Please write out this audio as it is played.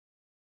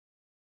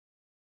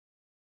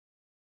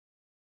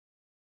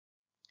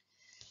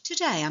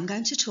Today I'm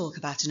going to talk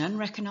about an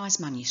unrecognised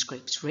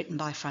manuscript written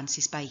by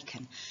Francis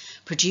Bacon,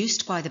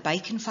 produced by the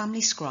Bacon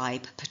family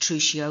scribe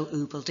Petruchio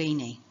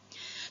Ubaldini,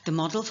 the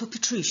model for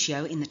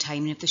Petruchio in the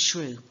Taming of the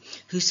Shrew,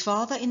 whose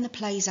father in the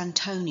play is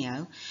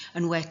Antonio,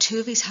 and where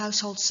two of his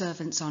household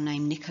servants are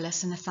named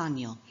Nicholas and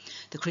Nathaniel,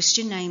 the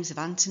Christian names of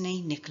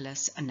Anthony,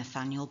 Nicholas and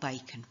Nathaniel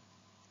Bacon.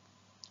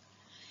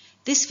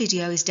 This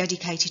video is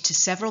dedicated to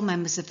several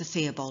members of the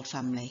Theobald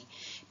family,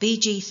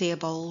 B.G.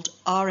 Theobald,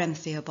 R.M.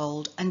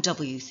 Theobald and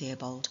W.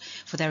 Theobald,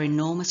 for their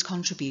enormous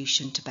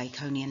contribution to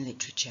Baconian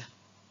literature.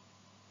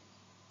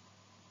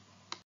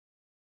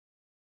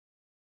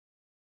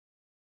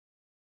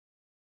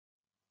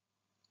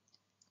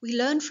 We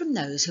learn from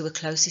those who were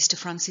closest to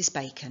Francis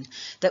Bacon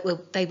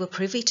that they were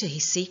privy to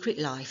his secret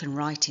life and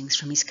writings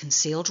from his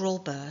concealed royal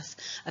birth,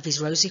 of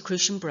his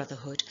Rosicrucian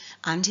brotherhood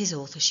and his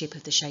authorship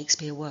of the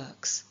Shakespeare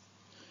works.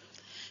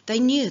 They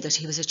knew that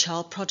he was a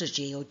child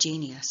prodigy or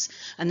genius,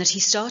 and that he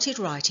started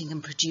writing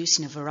and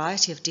producing a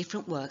variety of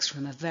different works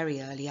from a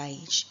very early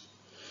age.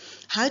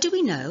 How do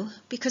we know?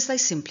 Because they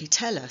simply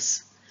tell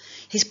us.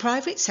 His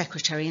private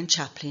secretary and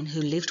chaplain,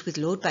 who lived with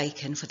Lord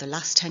Bacon for the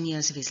last 10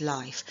 years of his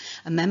life,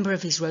 a member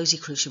of his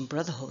Rosicrucian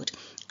brotherhood,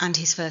 and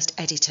his first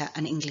editor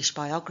and English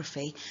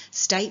biography,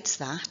 states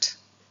that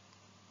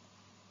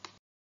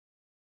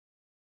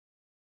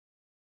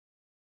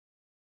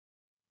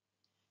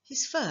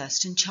his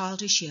first and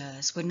childish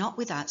years were not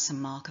without some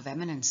mark of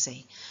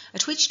eminency,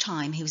 at which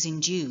time he was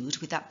endued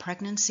with that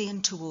pregnancy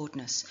and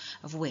towardness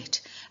of wit,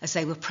 as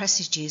they were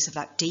presages of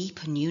that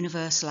deep and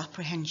universal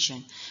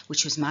apprehension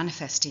which was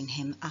manifest in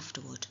him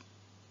afterward.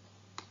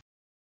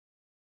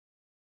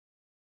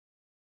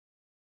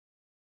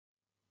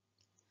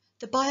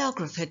 The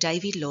biographer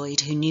David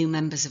Lloyd, who knew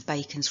members of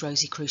Bacon's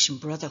Rosicrucian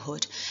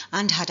brotherhood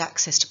and had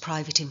access to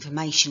private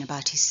information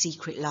about his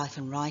secret life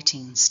and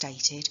writings,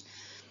 stated,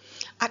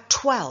 "At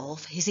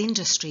 12, his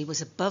industry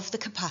was above the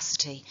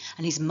capacity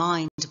and his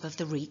mind above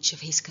the reach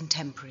of his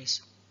contemporaries."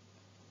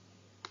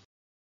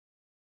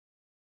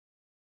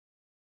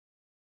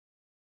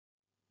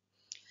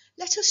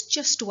 Let us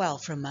just dwell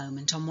for a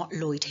moment on what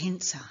Lloyd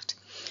hints at.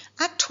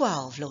 At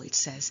 12, Lloyd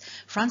says,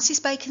 Francis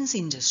Bacon's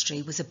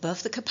industry was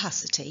above the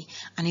capacity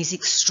and his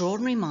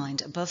extraordinary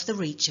mind above the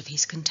reach of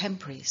his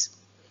contemporaries.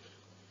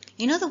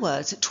 In other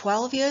words, at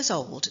 12 years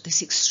old,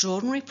 this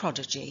extraordinary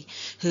prodigy,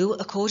 who,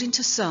 according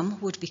to some,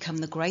 would become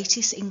the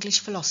greatest English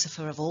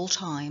philosopher of all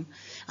time,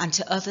 and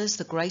to others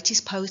the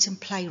greatest poet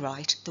and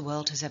playwright the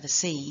world has ever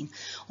seen,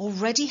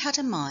 already had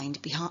a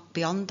mind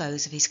beyond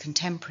those of his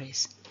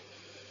contemporaries.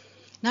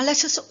 Now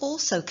let us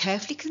also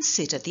carefully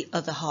consider the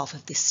other half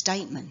of this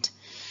statement,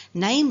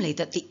 namely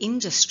that the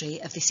industry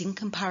of this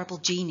incomparable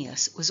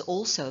genius was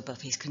also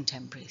above his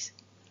contemporaries.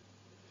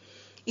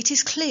 It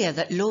is clear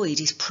that Lloyd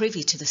is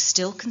privy to the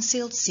still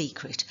concealed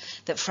secret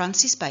that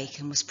Francis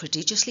Bacon was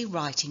prodigiously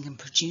writing and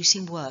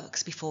producing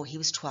works before he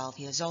was 12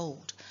 years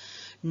old,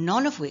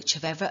 none of which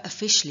have ever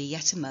officially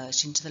yet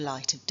emerged into the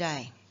light of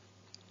day.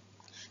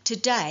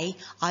 Today,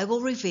 I will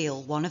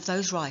reveal one of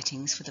those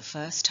writings for the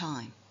first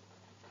time.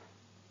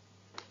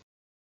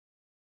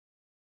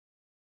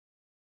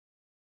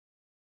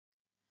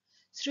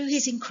 Through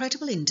his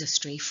incredible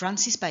industry,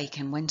 Francis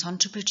Bacon went on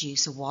to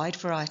produce a wide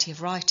variety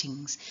of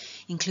writings,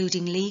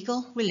 including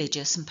legal,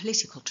 religious and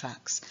political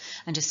tracts,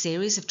 and a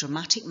series of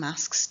dramatic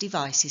masques,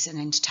 devices and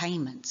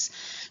entertainments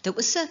that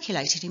were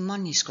circulated in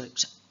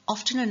manuscript,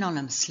 often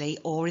anonymously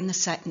or in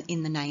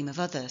the name of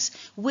others,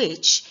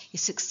 which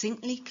is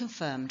succinctly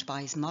confirmed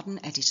by his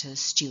modern editors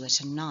Stewart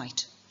and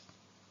Knight.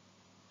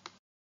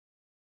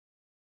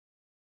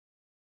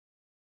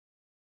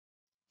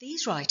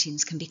 These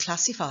writings can be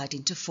classified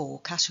into 4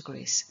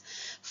 categories.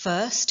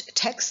 First,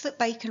 texts that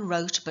Bacon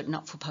wrote but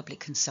not for public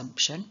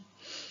consumption.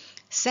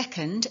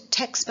 Second,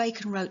 texts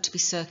Bacon wrote to be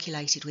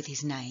circulated with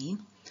his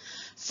name.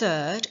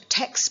 Third,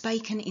 texts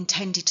Bacon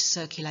intended to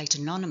circulate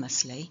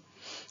anonymously.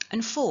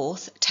 And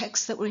fourth,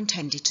 texts that were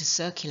intended to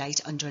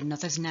circulate under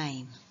another's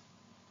name.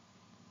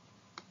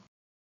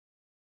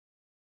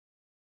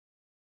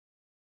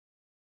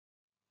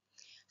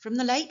 From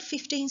the late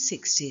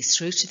 1560s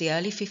through to the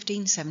early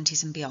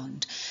 1570s and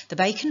beyond, the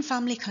Bacon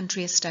family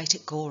country estate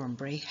at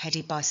Gorhambury,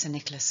 headed by Sir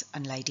Nicholas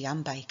and Lady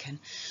Anne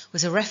Bacon,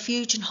 was a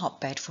refuge and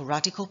hotbed for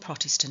radical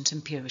Protestant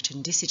and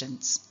Puritan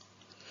dissidents.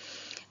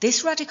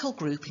 This radical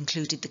group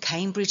included the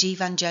Cambridge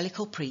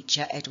evangelical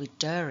preacher Edward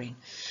During,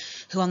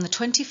 who on the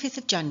 25th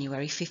of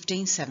January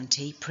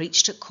 1570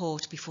 preached at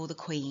court before the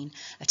Queen,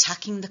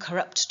 attacking the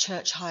corrupt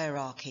church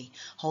hierarchy,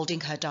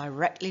 holding her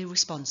directly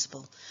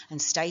responsible and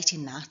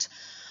stating that,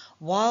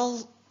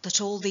 "While that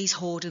all these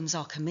whoredoms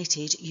are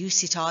committed, you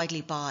sit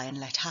idly by and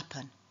let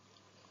happen."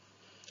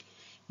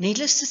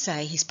 Needless to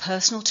say, his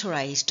personal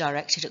tirade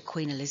directed at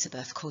Queen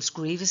Elizabeth caused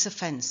grievous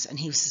offence and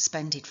he was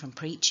suspended from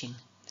preaching.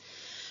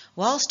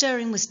 Whilst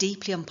Dering was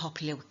deeply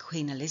unpopular with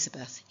Queen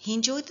Elizabeth, he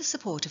enjoyed the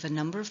support of a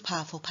number of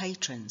powerful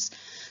patrons,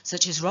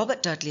 such as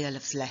Robert Dudley, Earl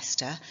of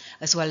Leicester,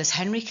 as well as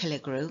Henry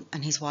Killigrew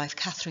and his wife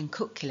Catherine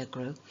Cook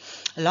Killigrew,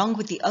 along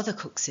with the other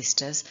Cook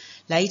sisters,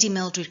 Lady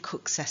Mildred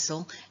Cook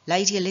Cecil,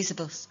 Lady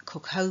Elizabeth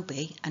Cook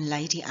Hoby, and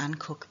Lady Anne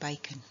Cook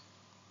Bacon.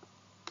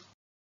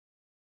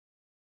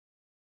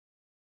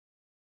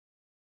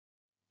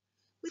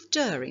 With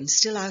Dering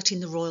still out in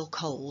the royal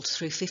cold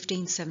through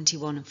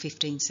 1571 and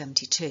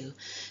 1572,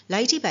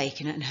 Lady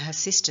Bacon and her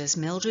sisters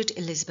Mildred,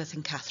 Elizabeth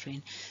and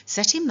Catherine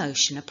set in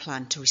motion a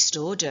plan to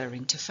restore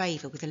Dering to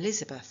favour with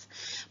Elizabeth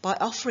by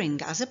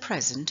offering as a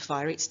present,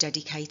 via its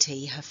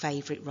dedicatee, her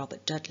favourite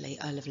Robert Dudley,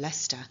 Earl of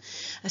Leicester,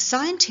 a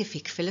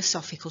scientific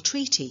philosophical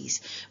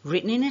treatise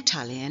written in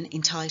Italian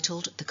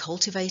entitled The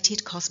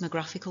Cultivated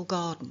Cosmographical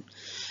Garden,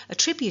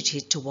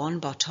 attributed to one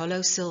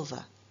Bartolo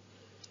Silva.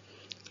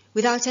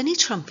 Without any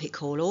trumpet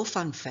call or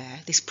fanfare,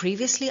 this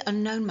previously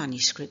unknown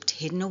manuscript,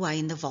 hidden away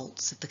in the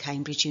vaults of the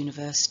Cambridge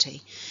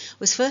University,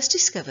 was first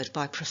discovered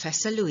by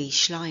Professor Louise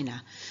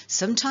Schleiner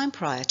some time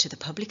prior to the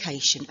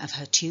publication of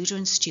her Tudor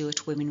and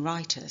Stuart Women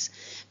Writers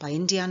by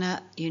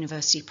Indiana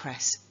University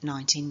Press,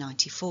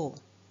 1994.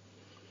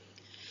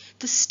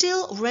 The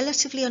still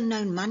relatively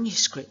unknown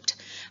manuscript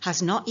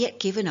has not yet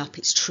given up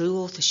its true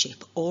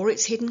authorship or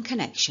its hidden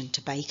connection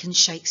to Bacon's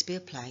Shakespeare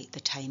play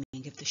The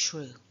Taming of the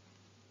Shrew.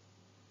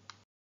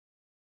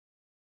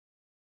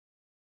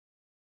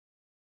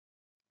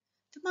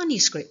 The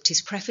manuscript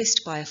is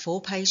prefaced by a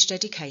 4-page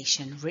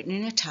dedication written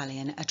in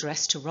Italian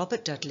addressed to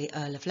Robert Dudley,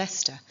 Earl of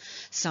Leicester,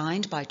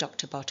 signed by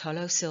Dr.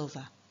 Bartolo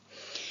Silva.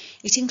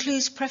 It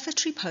includes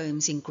prefatory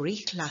poems in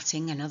Greek,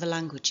 Latin and other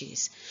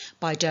languages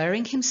by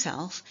Dering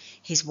himself,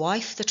 his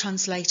wife, the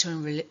translator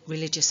and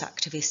religious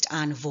activist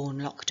Anne Vaughan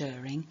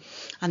Locke-Dering,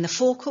 and the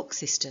 4 Cook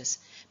sisters,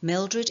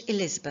 Mildred,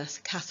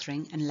 Elizabeth,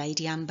 Catherine and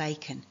Lady Anne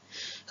Bacon,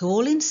 who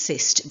all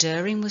insist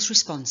Dering was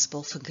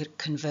responsible for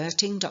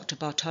converting Dr.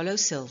 Bartolo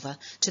Silva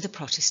to the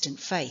Protestant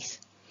faith.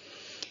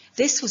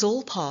 This was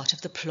all part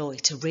of the ploy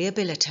to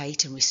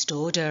rehabilitate and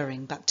restore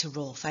Dering back to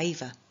royal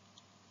favour.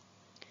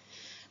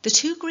 The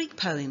 2 Greek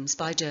poems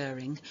by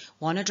Dering,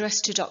 one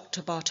addressed to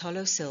Dr.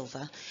 Bartolo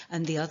Silva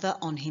and the other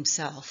on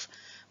himself,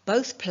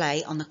 both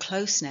play on the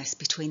closeness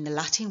between the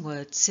Latin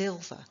word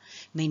silva,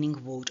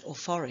 meaning wood or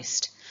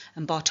forest,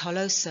 and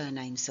Bartolo's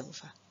surname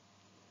Silva.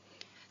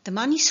 The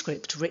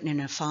manuscript, written in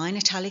a fine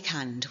italic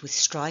hand with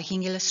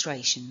striking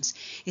illustrations,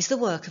 is the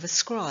work of a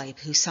scribe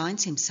who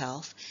signs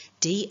himself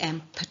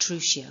D.M.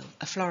 Petruccio,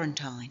 a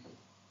Florentine.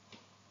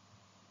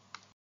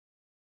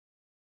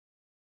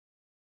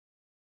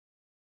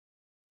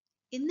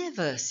 In their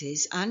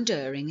verses, Anne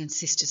Dering and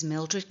sisters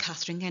Mildred,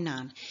 Catherine and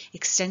Anne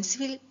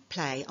extensively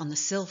play on the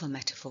silver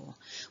metaphor,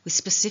 with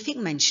specific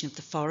mention of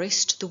the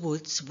forest, the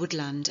woods,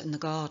 woodland and the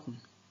garden.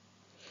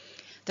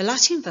 The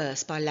Latin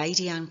verse by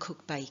Lady Anne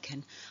Cook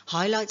Bacon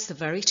highlights the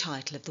very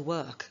title of the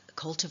work, A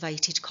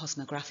Cultivated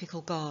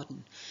Cosmographical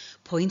Garden,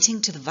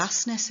 pointing to the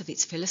vastness of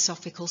its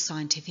philosophical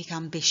scientific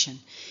ambition,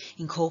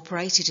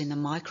 incorporated in the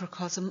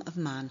microcosm of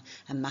man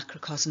and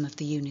macrocosm of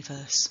the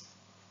universe.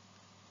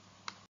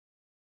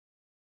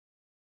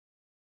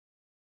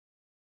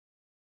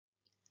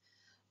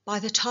 By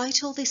the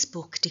title this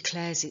book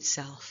declares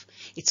itself,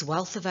 its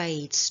wealth of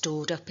aids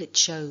stored up it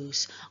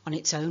shows, on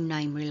its own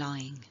name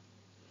relying.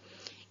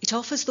 It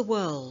offers the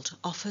world,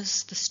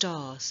 offers the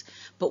stars,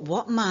 but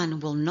what man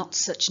will not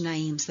such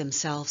names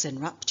themselves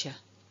enrapture?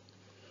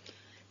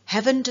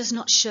 Heaven does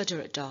not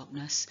shudder at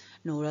darkness,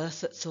 nor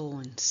earth at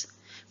thorns,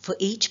 for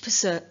each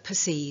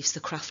perceives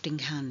the crafting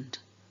hand.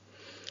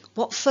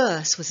 What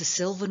first was a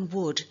sylvan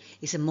wood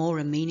is a more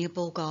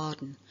amenable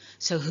garden,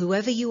 so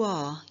whoever you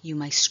are, you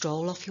may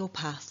stroll off your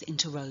path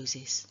into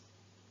roses.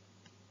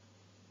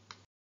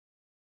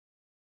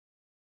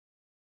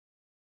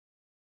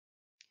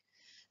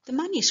 The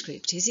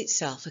manuscript is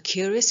itself a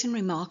curious and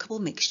remarkable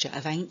mixture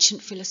of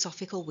ancient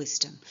philosophical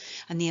wisdom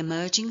and the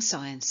emerging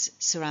science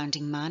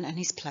surrounding man and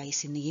his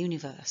place in the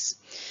universe,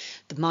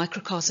 the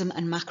microcosm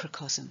and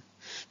macrocosm,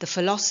 the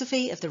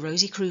philosophy of the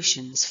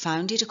Rosicrucians,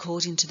 founded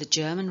according to the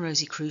German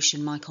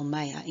Rosicrucian Michael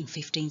Mayer in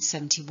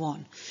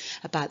 1571,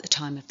 about the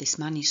time of this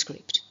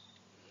manuscript.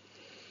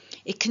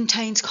 It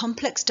contains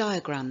complex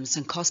diagrams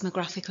and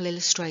cosmographical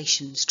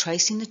illustrations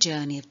tracing the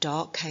journey of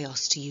dark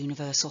chaos to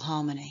universal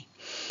harmony.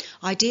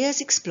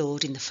 Ideas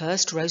explored in the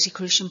first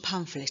Rosicrucian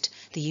pamphlet,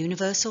 The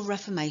Universal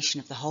Reformation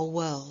of the Whole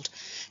World,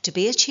 to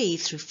be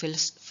achieved through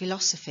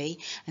philosophy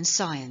and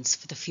science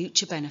for the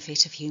future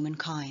benefit of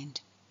humankind.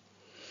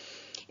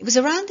 It was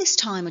around this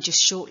time, or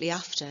just shortly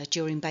after,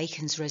 during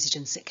Bacon's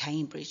residence at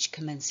Cambridge,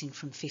 commencing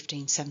from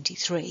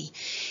 1573,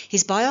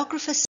 his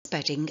biographer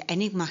Spedding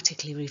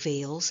enigmatically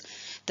reveals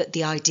that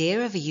the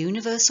idea of a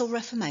universal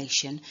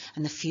reformation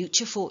and the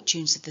future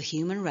fortunes of the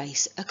human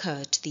race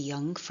occurred to the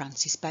young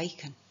Francis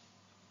Bacon.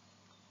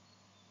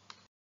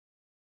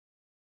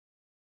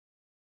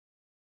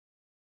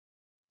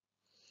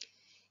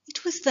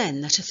 It was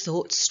then that a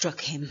thought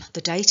struck him, the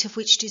date of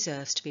which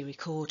deserves to be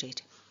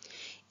recorded.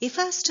 If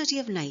our study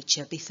of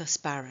nature be thus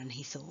barren,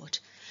 he thought,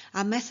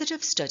 our method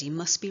of study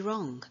must be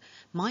wrong.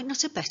 Might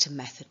not a better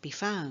method be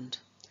found?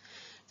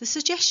 The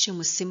suggestion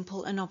was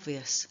simple and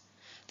obvious.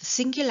 The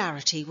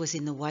singularity was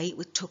in the way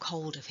it took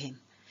hold of him.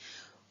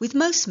 With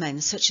most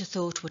men, such a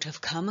thought would have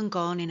come and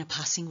gone in a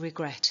passing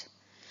regret.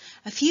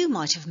 A few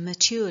might have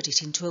matured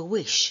it into a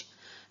wish,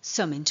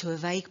 some into a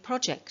vague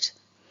project.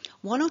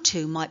 One or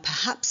two might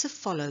perhaps have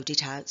followed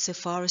it out so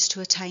far as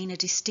to attain a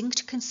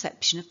distinct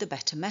conception of the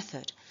better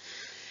method,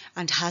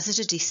 and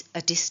hazard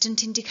a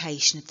distant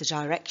indication of the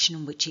direction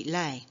in which it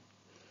lay.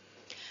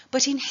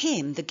 But in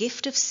him the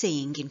gift of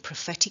seeing in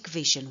prophetic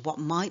vision what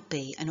might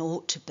be and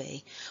ought to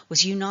be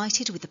was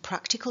united with the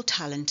practical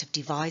talent of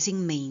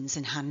devising means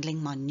and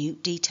handling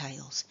minute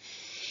details.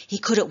 He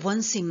could at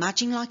once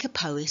imagine like a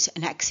poet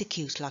and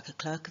execute like a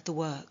clerk of the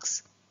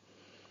works.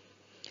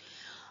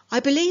 I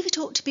believe it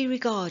ought to be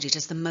regarded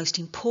as the most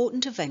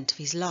important event of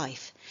his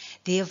life,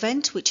 the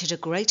event which had a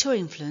greater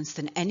influence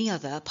than any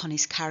other upon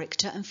his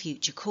character and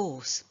future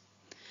course.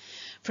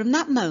 From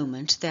that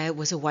moment there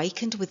was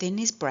awakened within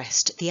his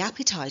breast the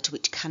appetite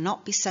which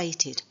cannot be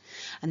sated,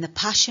 and the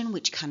passion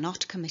which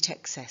cannot commit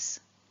excess.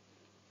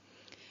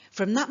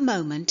 From that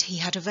moment he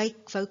had a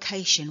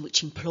vocation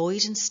which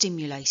employed and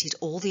stimulated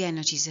all the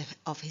energies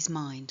of his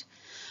mind,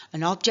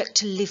 an object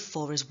to live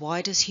for as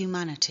wide as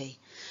humanity,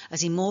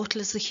 as immortal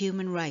as the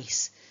human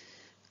race,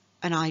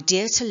 an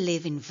idea to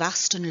live in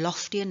vast and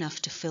lofty enough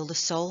to fill the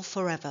soul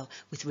forever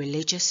with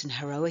religious and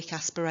heroic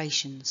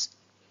aspirations.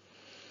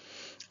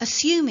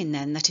 Assuming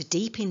then that a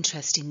deep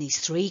interest in these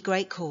three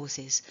great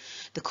causes,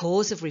 the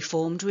cause of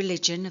reformed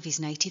religion of his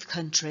native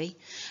country,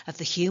 of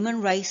the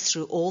human race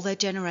through all their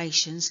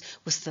generations,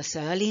 was thus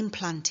early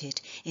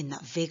implanted in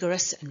that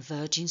vigorous and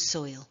virgin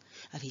soil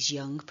of his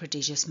young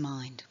prodigious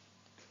mind.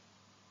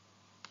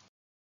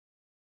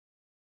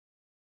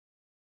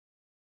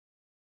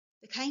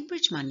 The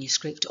Cambridge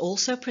Manuscript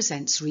also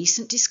presents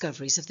recent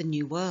discoveries of the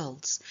New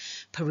Worlds,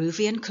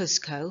 Peruvian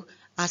Cuzco,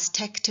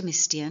 Aztec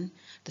Temistian,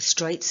 the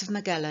Straits of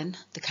Magellan,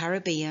 the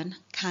Caribbean,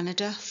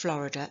 Canada,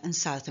 Florida and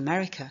South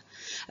America,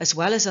 as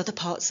well as other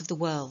parts of the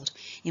world,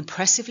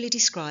 impressively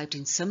described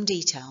in some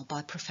detail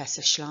by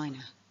Professor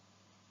Schleiner.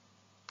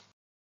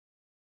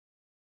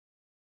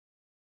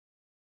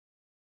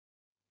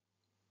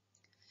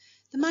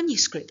 The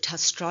manuscript has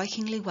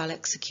strikingly well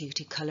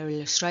executed colour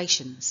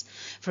illustrations,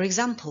 for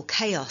example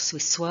chaos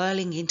with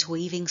swirling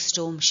interweaving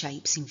storm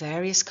shapes in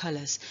various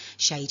colours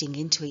shading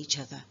into each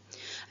other,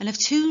 and of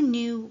two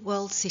new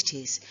world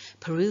cities,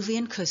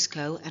 Peruvian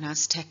Cuzco and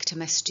Aztec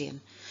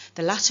Temistian,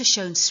 the latter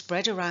shown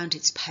spread around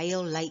its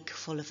pale lake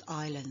full of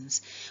islands,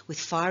 with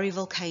fiery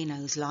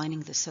volcanoes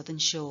lining the southern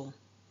shore.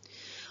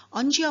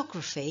 On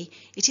geography,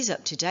 it is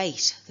up to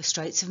date. The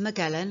Straits of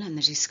Magellan and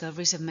the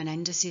discoveries of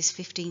Menendez's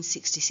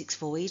 1566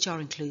 voyage are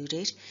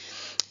included.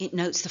 It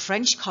notes the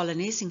French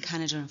colonies in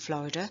Canada and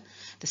Florida,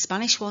 the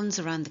Spanish ones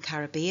around the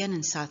Caribbean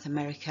and South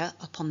America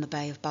upon the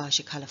Bay of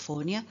Baja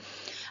California,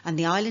 and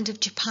the island of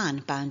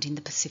Japan bounding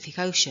the Pacific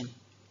Ocean.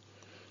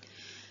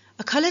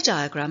 A colour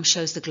diagram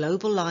shows the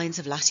global lines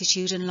of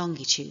latitude and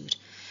longitude.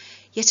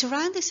 Yet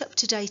around this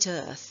up-to-date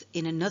Earth,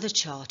 in another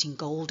chart in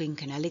gold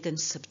ink and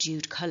elegant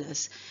subdued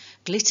colours,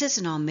 glitters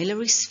an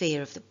armillary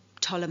sphere of the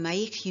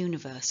Ptolemaic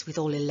universe with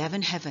all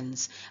 11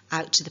 heavens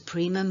out to the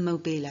primum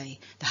mobile,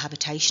 the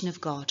habitation of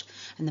God,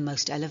 and the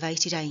most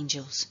elevated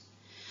angels.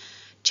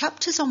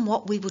 Chapters on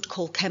what we would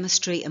call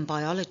chemistry and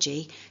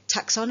biology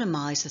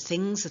taxonomise the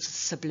things of the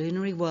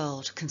sublunary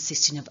world,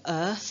 consisting of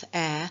earth,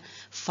 air,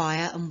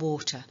 fire and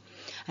water,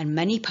 and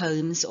many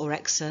poems or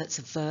excerpts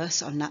of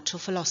verse on natural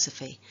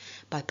philosophy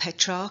by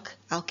Petrarch,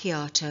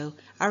 Alciato,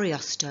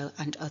 Ariosto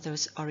and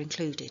others are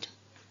included.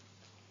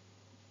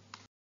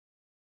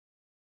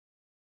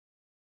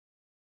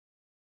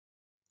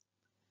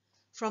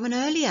 From an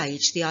early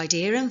age, the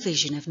idea and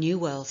vision of new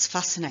worlds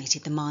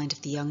fascinated the mind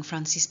of the young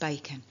Francis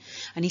Bacon,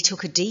 and he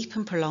took a deep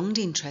and prolonged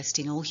interest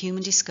in all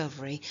human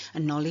discovery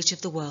and knowledge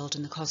of the world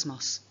and the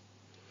cosmos.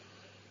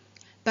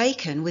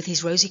 Bacon, with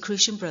his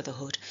Rosicrucian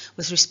Brotherhood,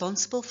 was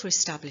responsible for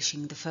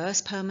establishing the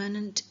first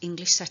permanent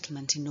English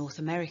settlement in North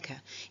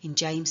America, in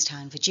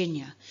Jamestown,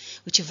 Virginia,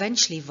 which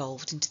eventually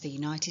evolved into the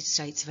United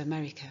States of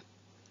America.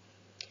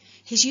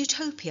 His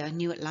utopia,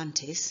 New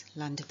Atlantis,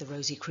 land of the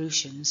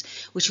Rosicrucians,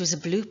 which was a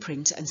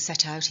blueprint and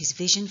set out his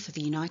vision for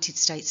the United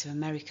States of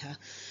America,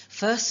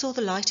 first saw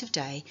the light of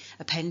day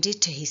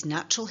appended to his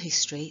natural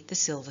history, the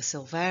Silva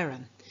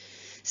Silvarum.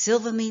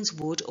 Silver means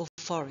wood or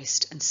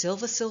forest, and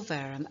Silva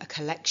Silvarum a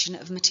collection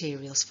of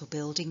materials for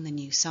building the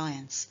new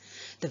science,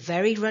 the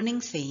very running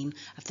theme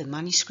of the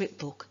manuscript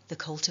book, The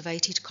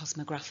Cultivated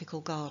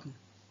Cosmographical Garden.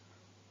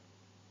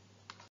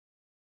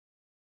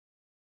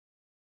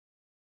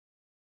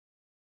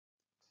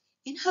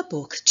 In her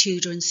book,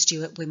 Tudor and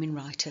Stuart Women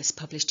Writers,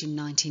 published in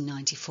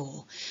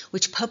 1994,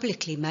 which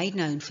publicly made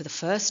known for the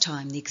first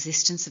time the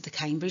existence of the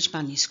Cambridge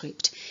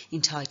manuscript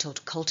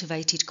entitled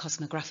Cultivated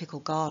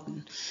Cosmographical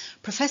Garden,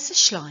 Professor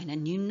Schleiner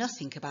knew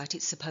nothing about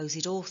its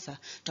supposed author,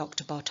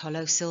 Dr.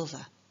 Bartolo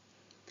Silva.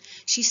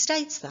 She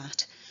states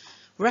that,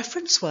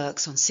 Reference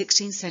works on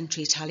 16th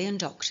century Italian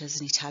doctors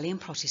and Italian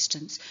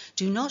Protestants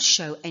do not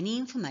show any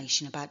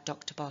information about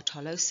Dr.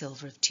 Bartolo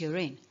Silva of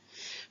Turin,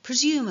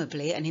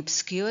 presumably an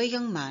obscure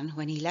young man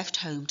when he left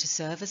home to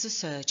serve as a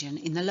surgeon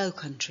in the Low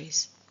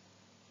Countries.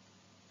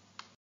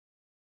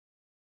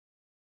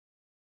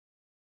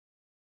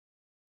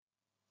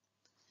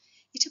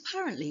 It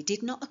apparently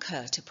did not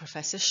occur to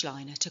Professor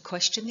Schleiner to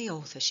question the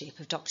authorship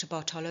of Dr.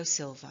 Bartolo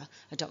Silva,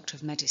 a doctor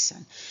of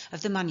medicine,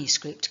 of the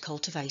manuscript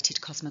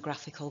Cultivated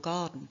Cosmographical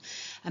Garden,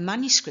 a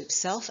manuscript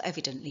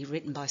self-evidently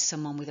written by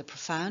someone with a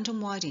profound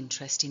and wide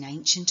interest in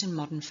ancient and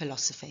modern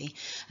philosophy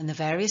and the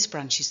various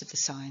branches of the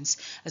science,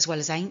 as well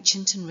as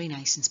ancient and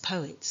Renaissance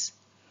poets.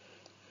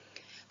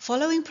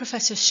 Following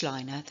Professor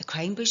Schleiner, the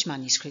Cambridge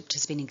manuscript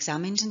has been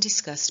examined and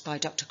discussed by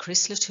Dr.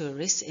 Chris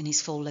Latouris in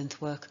his full-length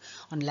work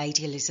on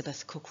Lady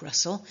Elizabeth Cook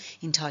Russell,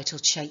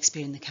 entitled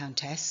Shakespeare and the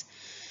Countess,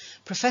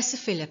 Professor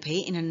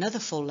Philippi in another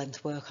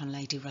full-length work on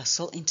Lady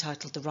Russell,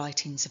 entitled The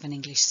Writings of an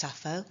English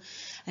Sappho,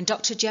 and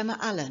Dr. Gemma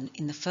Allen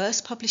in the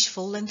first published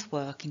full-length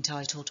work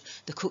entitled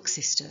The Cook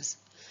Sisters.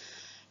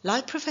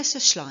 Like Professor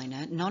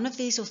Schleiner, none of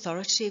these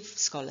authoritative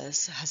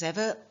scholars has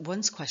ever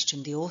once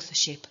questioned the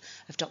authorship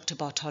of Dr.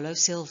 Bartolo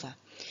Silva,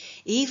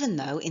 even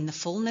though in the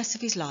fullness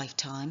of his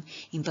lifetime,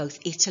 in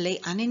both Italy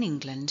and in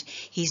England,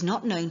 he is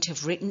not known to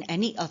have written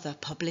any other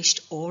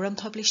published or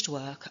unpublished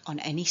work on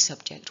any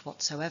subject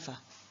whatsoever.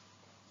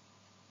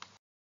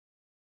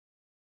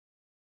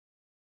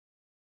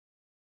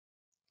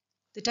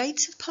 The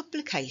dates of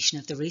publication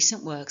of the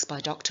recent works by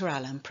Dr.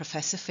 Allen,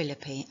 Professor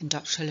Philippi and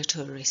Dr.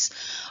 Latouris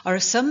are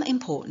of some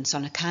importance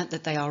on account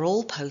that they are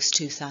all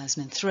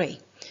post-2003.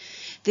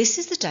 This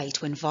is the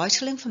date when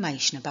vital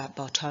information about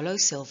Bartolo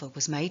Silva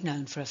was made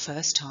known for a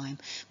first time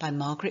by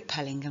Margaret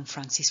Pelling and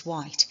Francis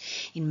White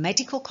in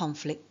Medical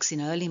Conflicts in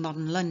Early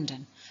Modern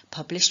London,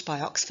 published by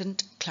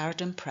Oxford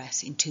Clarendon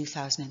Press in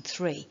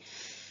 2003.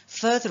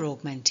 Further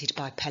augmented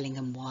by Pelling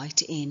and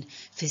White in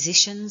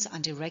Physicians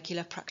and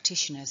Irregular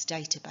Practitioners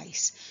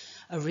Database,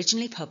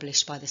 originally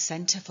published by the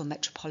Centre for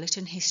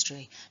Metropolitan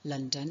History,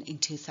 London in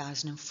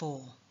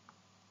 2004.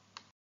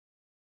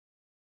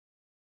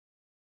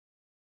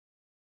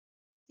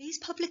 These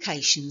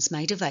publications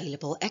made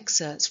available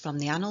excerpts from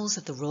the Annals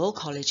of the Royal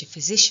College of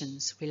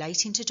Physicians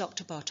relating to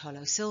Dr.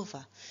 Bartolo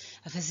Silva,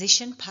 a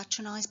physician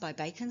patronised by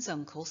Bacon's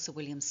uncle Sir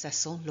William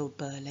Cecil, Lord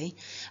Burleigh,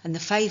 and the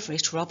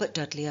favourite Robert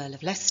Dudley, Earl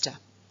of Leicester.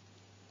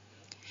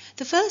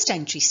 The first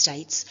entry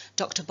states,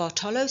 Dr.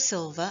 Bartolo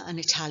Silva, an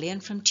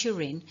Italian from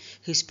Turin,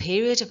 whose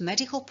period of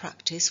medical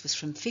practice was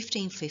from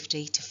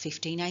 1550 to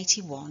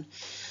 1581,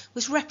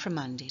 was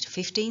reprimanded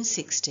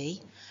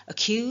 1560,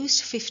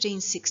 accused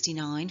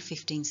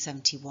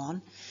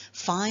 1569-1571,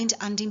 fined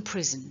and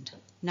imprisoned,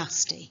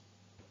 nasty.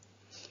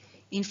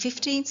 In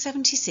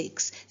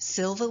 1576,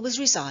 Silva was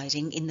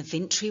residing in the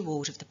Vintry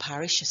ward of the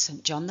parish of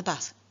St. John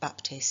the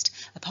Baptist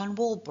upon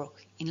Walbrook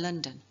in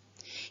London.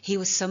 He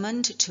was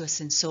summoned to a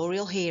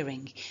censorial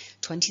hearing,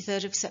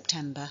 23rd of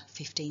September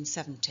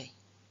 1570.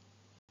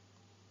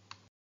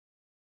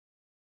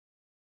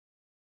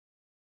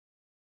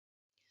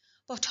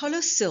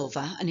 Bartolo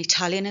Silva, an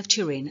Italian of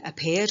Turin,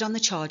 appeared on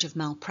the charge of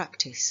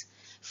malpractice.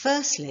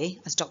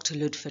 Firstly, as Dr.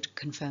 Ludford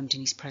confirmed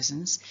in his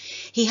presence,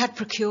 he had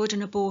procured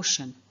an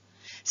abortion.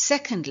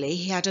 Secondly,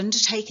 he had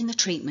undertaken the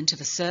treatment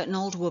of a certain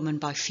old woman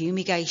by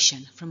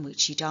fumigation, from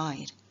which she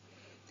died.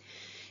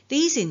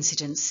 These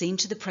incidents seemed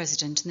to the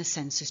President and the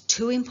censors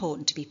too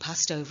important to be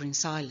passed over in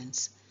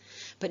silence,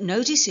 but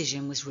no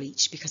decision was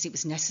reached because it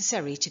was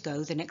necessary to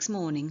go the next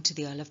morning to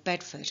the Earl of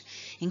Bedford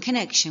in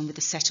connection with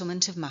the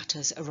settlement of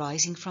matters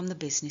arising from the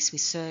business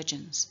with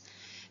surgeons.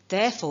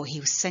 Therefore he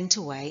was sent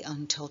away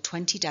until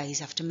 20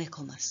 days after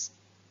Michaelmas.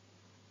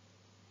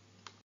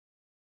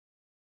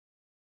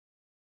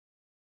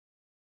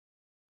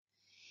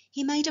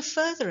 He made a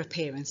further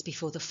appearance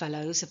before the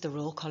Fellows of the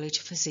Royal College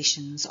of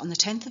Physicians on the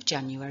 10th of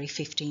January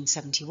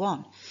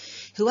 1571,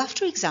 who,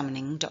 after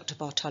examining Dr.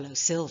 Bartolo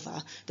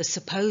Silva, the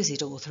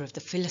supposed author of the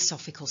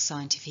philosophical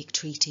scientific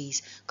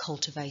treatise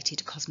Cultivated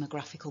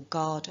Cosmographical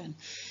Garden,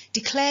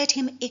 declared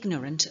him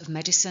ignorant of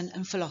medicine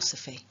and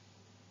philosophy.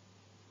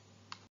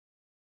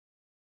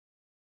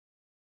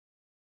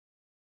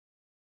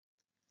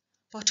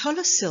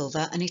 Bartolo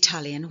Silva, an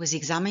Italian, was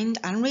examined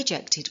and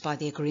rejected by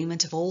the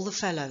agreement of all the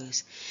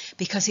Fellows,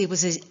 because he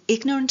was as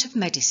ignorant of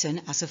medicine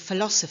as of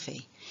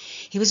philosophy.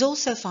 He was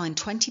also fined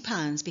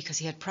 £20 because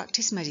he had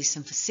practised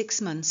medicine for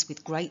 6 months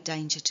with great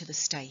danger to the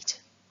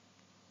state.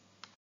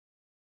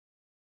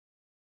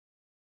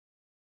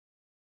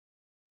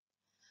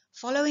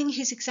 Following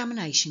his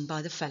examination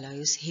by the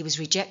Fellows, he was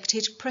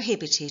rejected,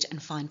 prohibited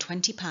and fined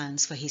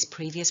 £20 for his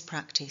previous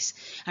practice,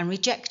 and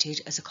rejected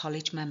as a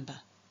college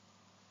member.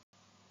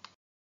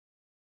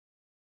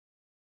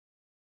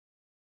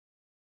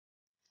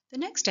 The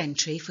next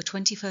entry for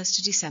 21st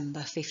of December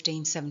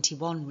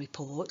 1571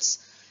 reports,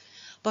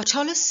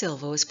 Bartolo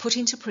Silva was put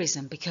into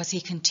prison because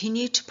he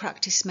continued to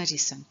practice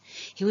medicine.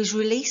 He was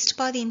released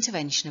by the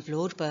intervention of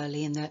Lord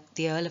Burleigh and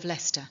the Earl of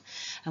Leicester,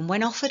 and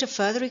when offered a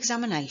further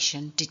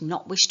examination did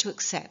not wish to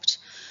accept,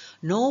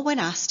 nor when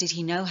asked did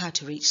he know how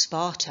to reach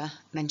Sparta,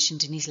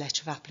 mentioned in his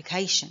letter of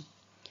application.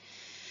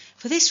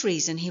 For this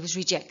reason he was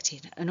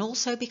rejected, and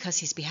also because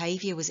his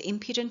behaviour was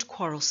impudent,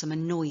 quarrelsome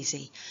and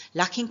noisy,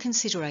 lacking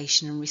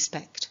consideration and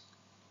respect.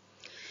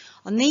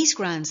 On these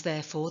grounds,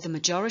 therefore, the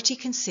majority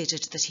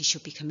considered that he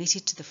should be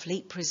committed to the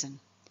Fleet prison.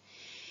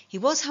 He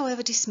was,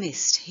 however,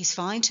 dismissed, his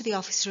fine to the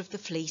officer of the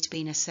Fleet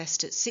being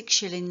assessed at 6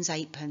 shillings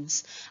 8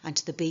 and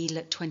to the beadle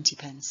at 20,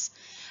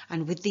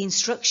 and with the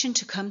instruction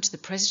to come to the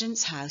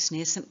President's house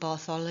near St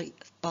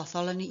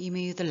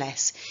Bartholomew the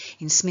Less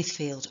in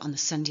Smithfield on the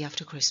Sunday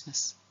after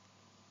Christmas.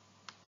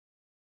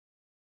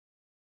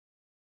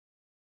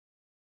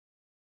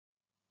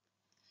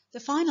 The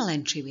final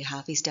entry we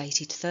have is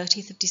dated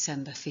 30th of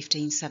December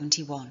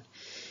 1571,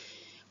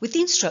 with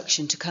the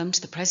instruction to come to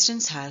the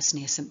President's house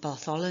near St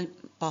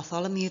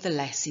Bartholomew the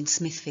Less in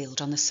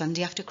Smithfield on the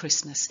Sunday after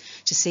Christmas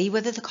to see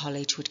whether the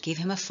college would give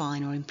him a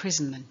fine or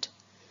imprisonment.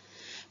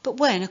 But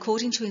when,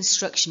 according to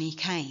instruction, he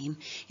came,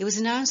 it was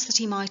announced that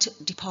he might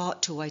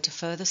depart to await a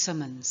further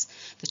summons.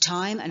 The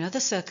time and other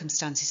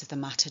circumstances of the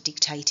matter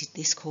dictated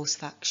this course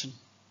of action.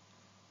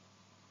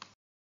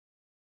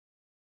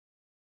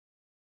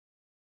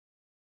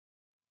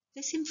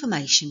 This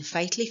information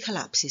fatally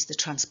collapses the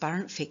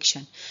transparent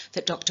fiction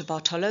that Dr.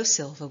 Bartolo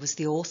Silva was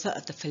the author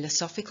of the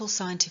philosophical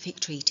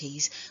scientific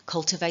treatise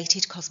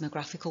Cultivated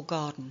Cosmographical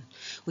Garden,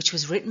 which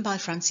was written by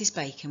Francis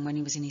Bacon when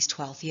he was in his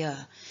 12th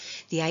year,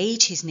 the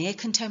age his near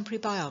contemporary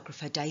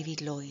biographer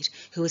David Lloyd,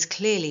 who was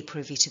clearly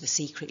privy to the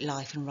secret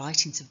life and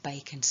writings of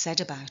Bacon, said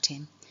about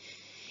him.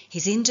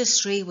 His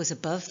industry was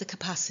above the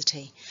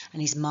capacity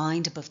and his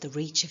mind above the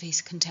reach of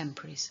his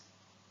contemporaries.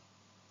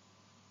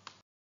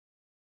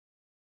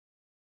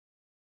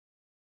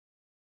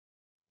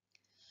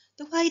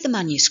 The way the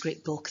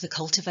manuscript book, The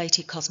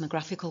Cultivated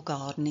Cosmographical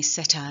Garden, is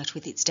set out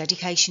with its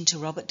dedication to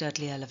Robert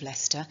Dudley, Earl of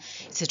Leicester,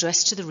 its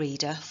address to the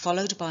reader,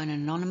 followed by an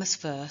anonymous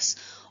verse,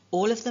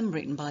 all of them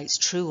written by its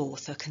true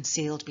author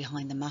concealed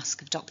behind the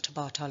mask of Dr.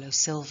 Bartolo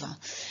Silva,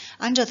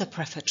 and other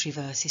prefatory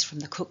verses from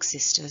the Cook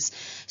sisters,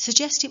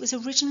 suggest it was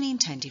originally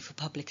intended for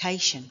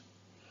publication.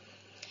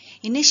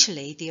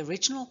 Initially, the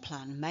original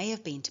plan may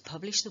have been to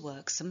publish the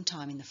work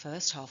sometime in the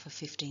first half of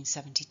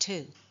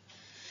 1572.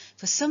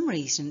 For some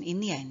reason, in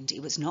the end,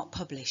 it was not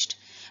published,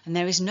 and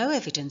there is no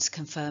evidence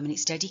confirming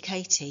its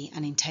dedicatee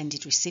and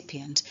intended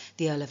recipient,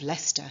 the Earl of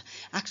Leicester,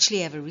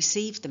 actually ever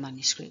received the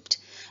manuscript,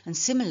 and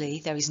similarly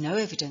there is no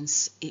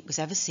evidence it was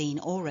ever seen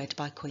or read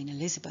by Queen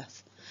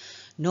Elizabeth.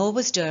 Nor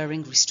was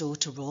During restored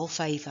to royal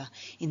favour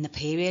in the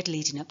period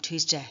leading up to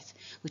his death,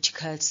 which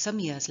occurred some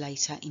years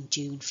later in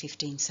June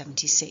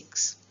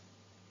 1576.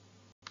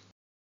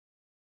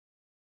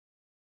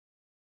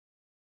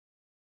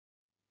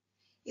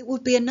 It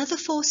would be another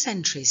 4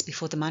 centuries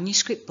before the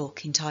manuscript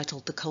book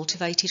entitled The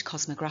Cultivated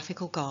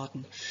Cosmographical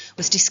Garden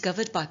was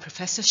discovered by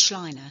Professor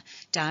Schleiner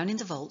down in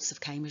the vaults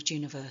of Cambridge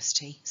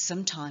University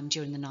sometime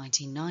during the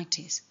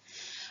 1990s,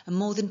 and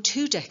more than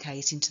 2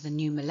 decades into the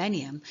new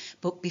millennium,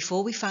 but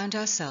before we found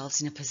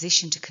ourselves in a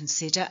position to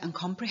consider and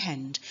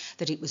comprehend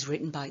that it was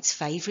written by its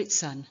favourite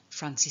son,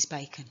 Francis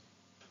Bacon.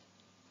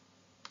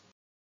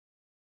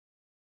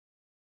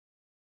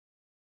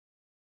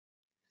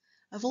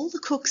 Of all the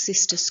Cook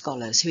sister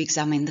scholars who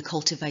examined the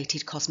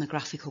Cultivated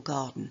Cosmographical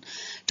Garden,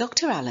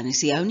 Dr. Allen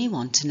is the only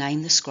one to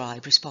name the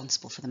scribe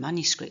responsible for the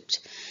manuscript,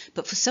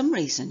 but for some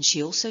reason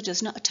she also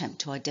does not attempt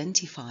to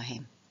identify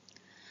him.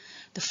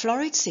 The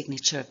florid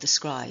signature of the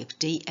scribe,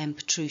 D. M.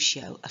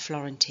 Petruchio, a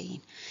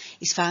Florentine,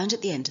 is found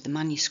at the end of the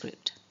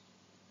manuscript.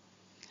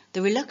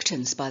 The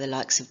reluctance by the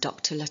likes of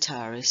Dr.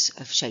 Lataris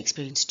of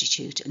Shakespeare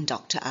Institute and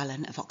Dr.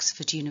 Allen of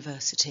Oxford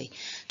University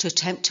to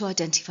attempt to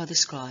identify the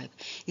scribe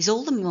is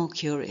all the more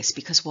curious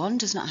because one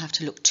does not have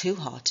to look too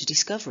hard to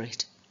discover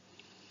it.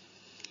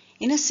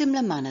 In a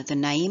similar manner, the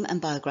name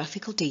and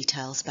biographical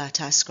details about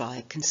our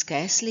scribe can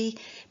scarcely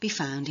be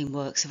found in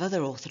works of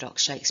other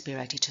orthodox Shakespeare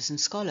editors and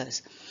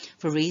scholars,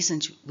 for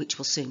reasons which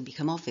will soon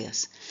become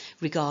obvious,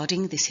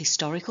 regarding this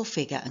historical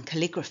figure and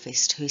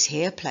calligraphist who is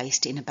here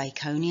placed in a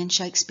Baconian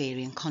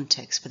Shakespearean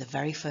context for the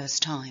very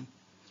first time.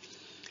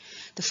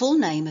 The full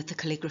name of the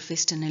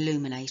calligraphist and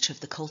illuminator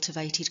of the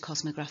Cultivated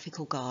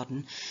Cosmographical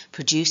Garden,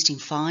 produced in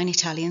fine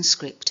Italian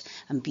script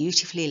and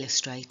beautifully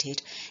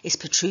illustrated, is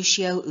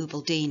Petruchio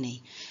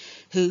Ubaldini,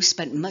 who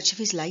spent much of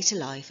his later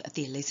life at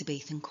the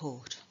Elizabethan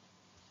court.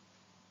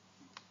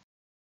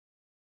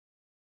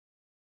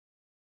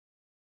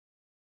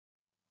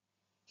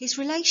 His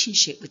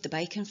relationship with the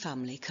Bacon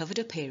family covered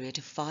a period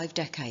of 5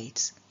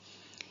 decades.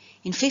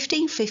 In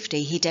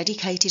 1550 he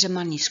dedicated a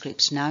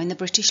manuscript now in the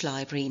British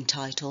Library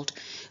entitled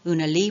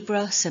Una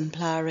Libra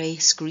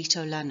Semplare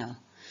Scritto l'anno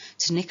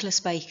to Nicholas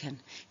Bacon,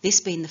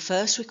 this being the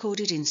first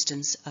recorded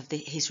instance of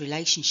his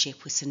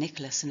relationship with Sir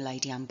Nicholas and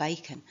Lady Anne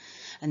Bacon,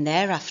 and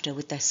thereafter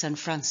with their son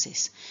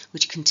Francis,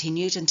 which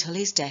continued until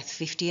his death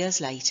 50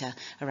 years later,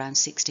 around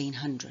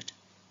 1600.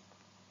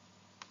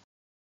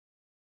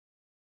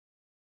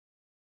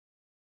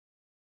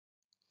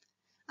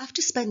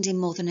 After spending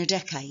more than a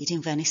decade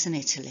in Venice and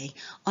Italy,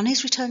 on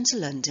his return to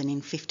London in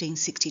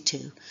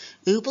 1562,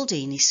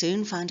 Ubaldini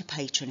soon found a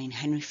patron in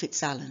Henry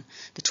Fitzalan,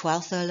 the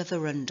 12th Earl of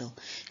Arundel,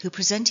 who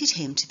presented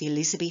him to the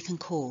Elizabethan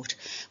court,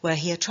 where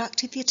he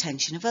attracted the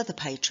attention of other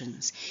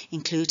patrons,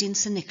 including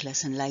Sir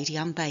Nicholas and Lady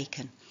Anne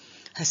Bacon,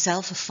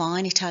 herself a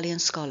fine Italian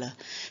scholar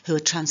who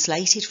had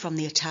translated from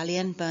the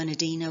Italian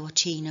Bernardino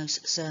Ochino's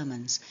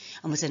sermons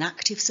and was an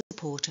active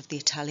supporter of the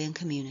Italian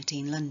community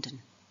in London.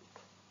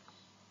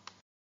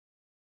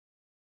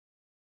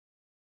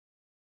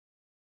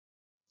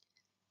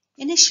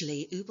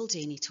 Initially,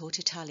 Ubaldini taught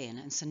Italian,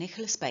 and Sir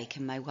Nicholas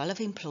Bacon may well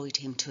have employed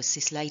him to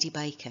assist Lady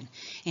Bacon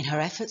in her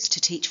efforts to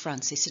teach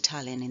Francis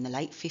Italian in the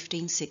late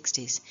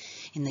 1560s,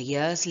 in the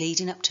years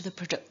leading up to the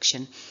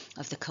production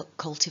of the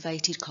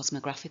cultivated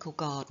cosmographical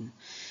garden,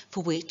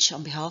 for which,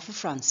 on behalf of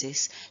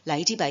Francis,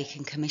 Lady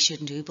Bacon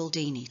commissioned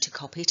Ubaldini to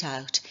copy it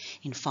out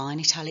in fine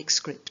Italic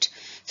script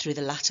through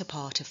the latter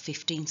part of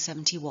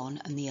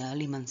 1571 and the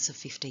early months of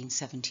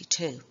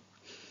 1572.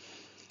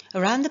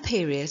 Around the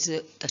period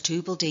that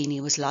Ubaldini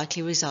was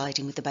likely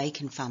residing with the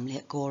Bacon family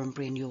at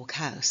Gorhambury and York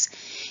House,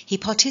 he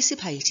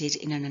participated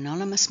in an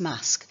anonymous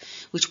masque,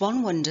 which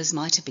one wonders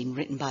might have been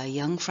written by a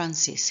young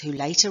Francis who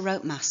later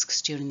wrote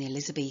masques during the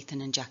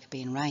Elizabethan and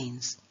Jacobean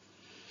reigns.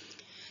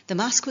 The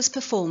masque was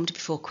performed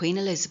before Queen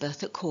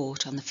Elizabeth at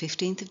court on the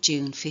 15th of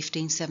June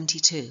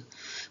 1572,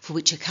 for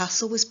which a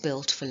castle was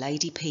built for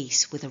Lady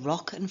Peace with a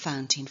rock and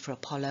fountain for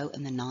Apollo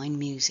and the 9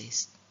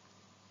 Muses.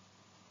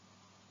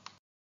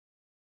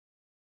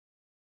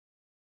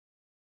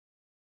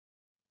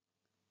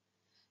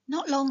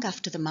 Not long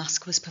after the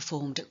masque was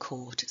performed at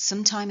court,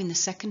 sometime in the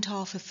second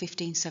half of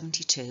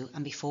 1572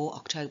 and before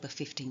October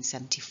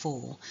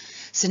 1574,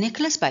 Sir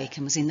Nicholas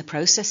Bacon was in the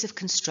process of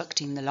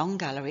constructing the Long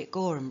Gallery at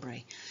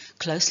Gorhambury,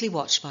 closely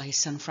watched by his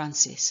son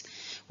Francis,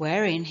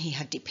 wherein he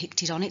had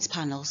depicted on its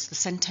panels the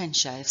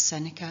sententiae of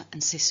Seneca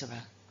and Cicero.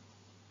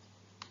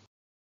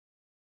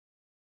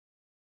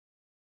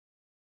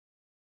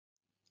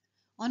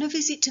 On a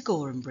visit to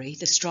Gorhambury,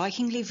 the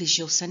strikingly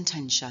visual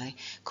sententiae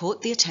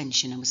caught the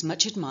attention and was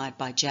much admired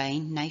by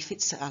Jane, née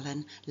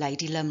Fitzalan,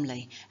 Lady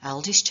Lumley,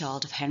 eldest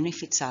child of Henry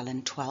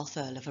Fitzalan, 12th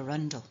Earl of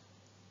Arundel.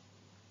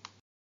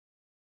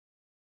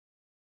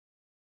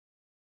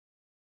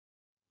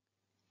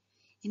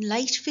 In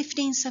late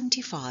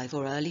 1575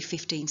 or early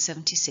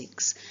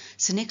 1576,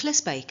 Sir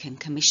Nicholas Bacon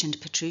commissioned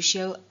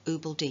Petruchio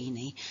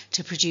Ubaldini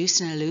to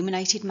produce an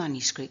illuminated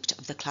manuscript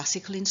of the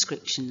classical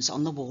inscriptions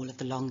on the wall of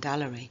the Long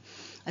Gallery,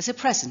 as a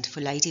present for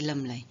Lady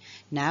Lumley,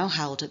 now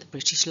held at the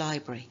British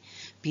Library,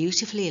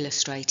 beautifully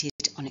illustrated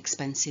on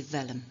expensive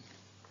vellum.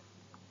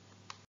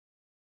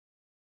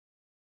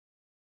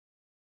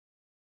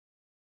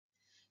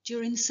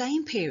 During the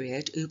same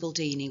period,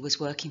 Ubaldini was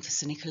working for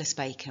Sir Nicholas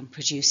Bacon,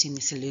 producing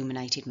this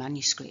illuminated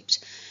manuscript.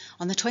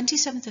 On the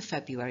 27th of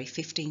February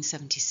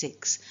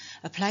 1576,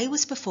 a play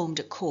was performed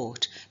at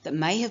court that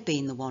may have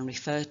been the one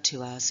referred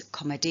to as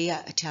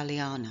Commedia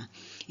Italiana,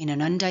 in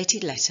an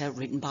undated letter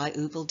written by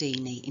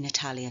Ubaldini in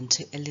Italian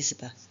to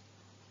Elizabeth.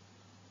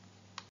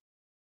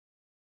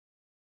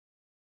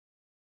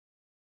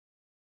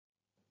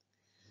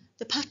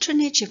 The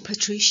patronage of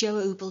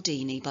Petruchio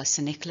Ubaldini by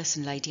Sir Nicholas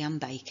and Lady Anne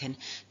Bacon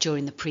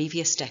during the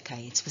previous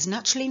decades was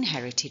naturally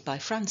inherited by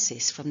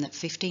Francis from the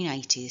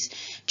 1580s,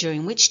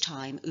 during which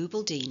time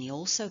Ubaldini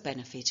also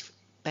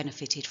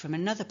benefited from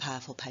another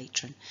powerful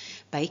patron,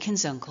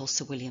 Bacon's uncle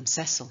Sir William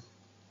Cecil.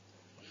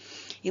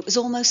 It was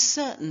almost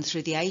certain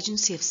through the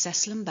agency of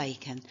Cecil and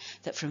Bacon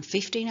that from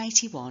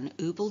 1581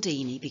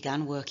 Ubaldini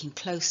began working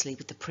closely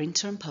with the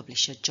printer and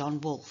publisher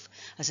John Wolfe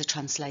as a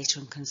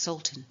translator and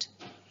consultant.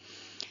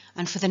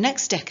 And for the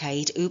next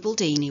decade,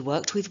 Ubaldini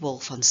worked with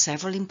Wolfe on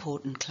several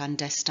important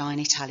clandestine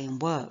Italian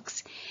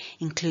works,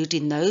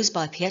 including those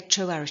by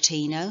Pietro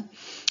Aretino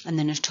and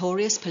the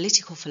notorious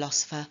political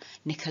philosopher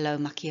Niccolò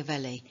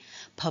Machiavelli,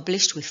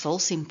 published with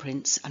false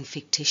imprints and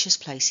fictitious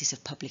places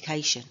of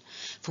publication,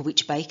 for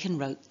which Bacon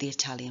wrote the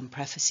Italian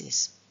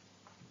prefaces.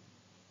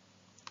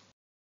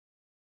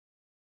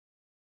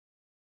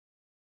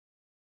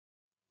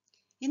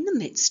 In the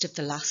midst of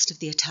the last of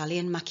the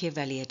Italian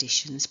Machiavelli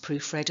editions,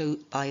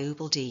 proofread by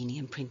Ubaldini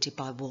and printed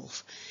by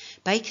Wolfe,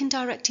 Bacon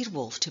directed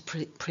Wolfe to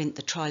print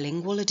the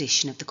trilingual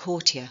edition of the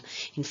Courtier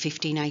in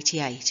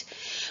 1588,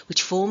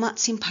 which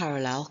formats in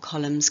parallel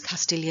columns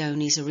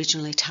Castiglione's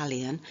original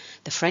Italian,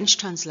 the French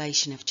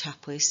translation of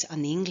Chapuis,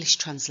 and the English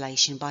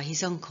translation by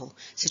his uncle,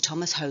 Sir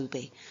Thomas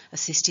Hoby,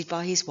 assisted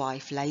by his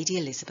wife, Lady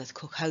Elizabeth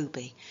Cook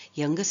Hoby,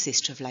 younger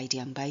sister of Lady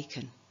Anne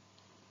Bacon.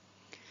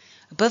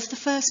 Above the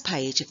first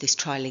page of this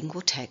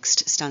trilingual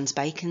text stands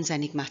Bacon's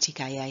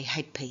enigmatic AA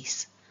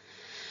headpiece.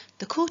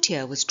 The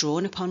Courtier was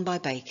drawn upon by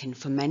Bacon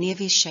for many of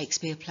his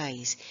Shakespeare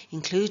plays,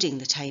 including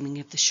The Taming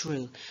of the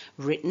Shrew,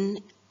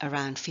 written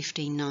around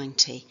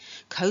 1590,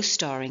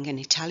 co-starring an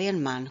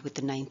Italian man with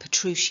the name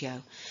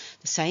Petruchio,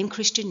 the same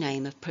Christian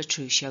name of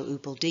Petruchio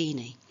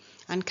Ubaldini,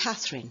 and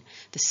Catherine,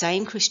 the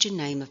same Christian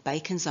name of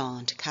Bacon's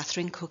aunt,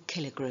 Catherine Cook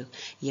Killigrew,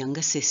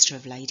 younger sister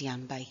of Lady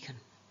Anne Bacon.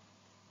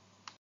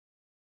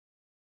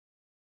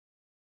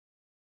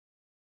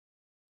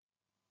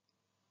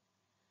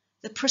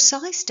 The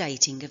precise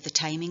dating of the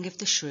Taming of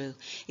the Shrew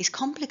is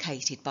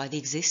complicated by the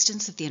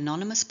existence of the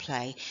anonymous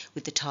play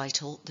with the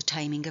title The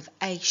Taming of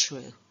a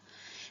Shrew.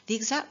 The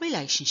exact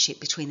relationship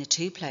between the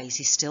two plays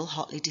is still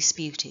hotly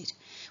disputed,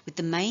 with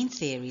the main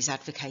theories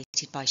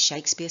advocated by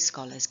Shakespeare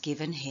scholars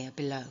given here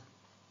below.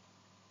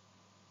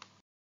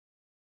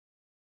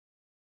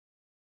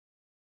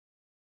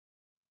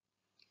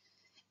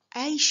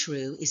 A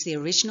Shrew is the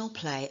original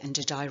play and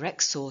a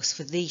direct source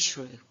for The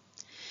Shrew.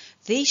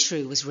 The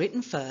Shrew was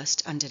written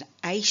first and an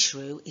A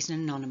Shrew is an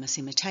anonymous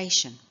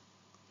imitation.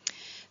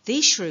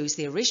 The Shrew is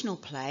the original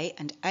play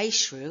and A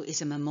Shrew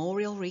is a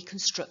memorial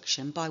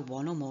reconstruction by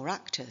one or more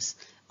actors,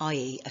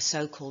 i.e. a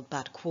so-called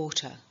bad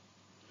quarto.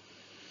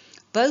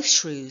 Both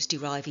Shrews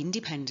derive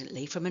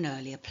independently from an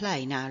earlier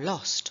play, now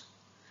lost.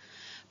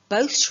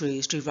 Both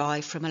Shrews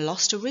derive from a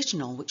lost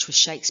original, which was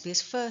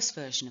Shakespeare's first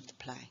version of the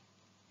play.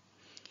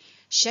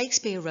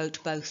 Shakespeare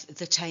wrote both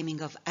The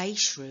Taming of a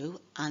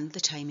Shrew and The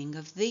Taming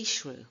of the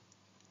Shrew.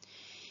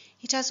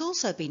 It has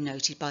also been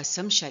noted by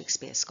some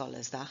Shakespeare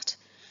scholars that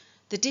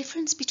the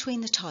difference between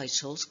the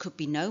titles could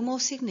be no more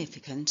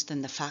significant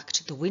than the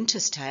fact The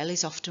Winter's Tale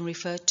is often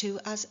referred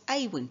to as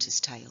A Winter's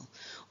Tale,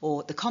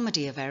 or The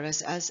Comedy of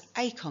Errors as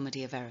A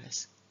Comedy of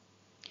Errors.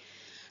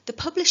 The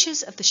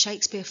publishers of the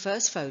Shakespeare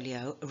First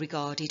Folio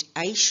regarded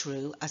A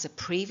Shrew as a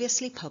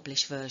previously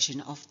published version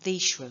of The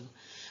Shrew,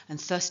 and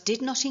thus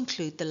did not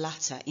include the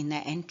latter in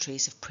their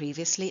entries of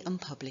previously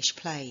unpublished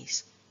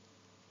plays.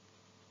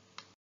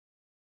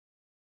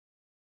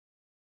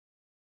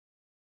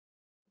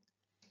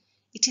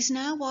 It is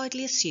now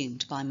widely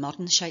assumed by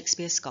modern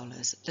Shakespeare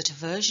scholars that a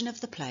version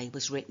of the play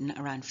was written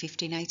around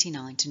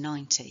 1589 to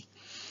 90,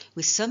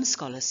 with some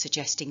scholars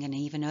suggesting an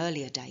even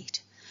earlier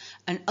date,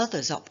 and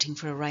others opting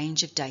for a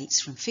range of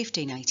dates from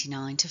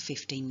 1589 to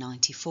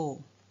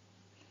 1594.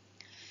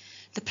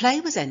 The play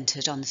was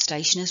entered on the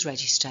Stationers'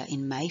 Register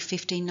in May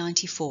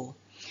 1594,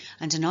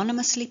 and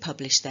anonymously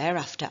published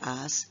thereafter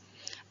as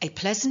A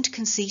Pleasant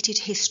Conceited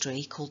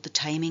History called The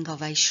Taming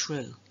of a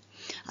Shrew,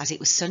 as it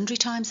was sundry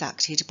times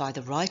acted by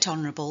the Right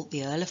Honourable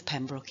the Earl of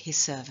Pembroke, his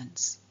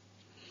servants.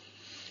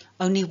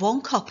 Only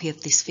one copy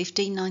of this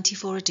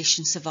 1594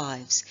 edition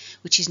survives,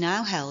 which is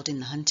now held in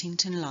the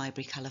Huntington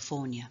Library,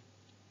 California.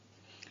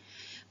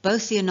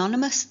 Both the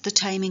anonymous The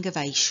Taming of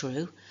a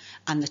Shrew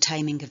and The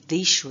Taming of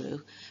the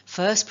Shrew,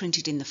 first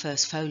printed in the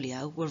First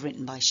Folio, were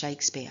written by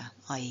Shakespeare,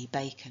 i.e.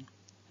 Bacon.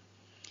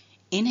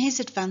 In his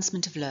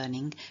Advancement of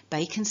Learning,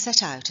 Bacon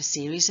set out a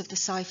series of the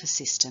cipher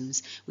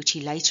systems which he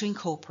later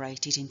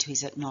incorporated into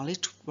his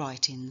acknowledged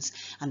writings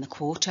and the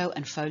quarto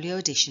and folio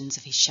editions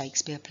of his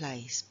Shakespeare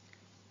plays.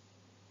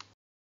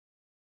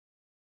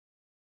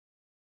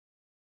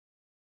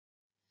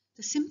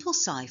 The simple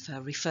cipher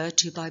referred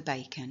to by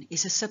Bacon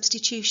is a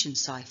substitution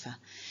cipher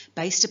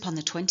based upon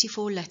the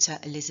 24-letter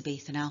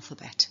Elizabethan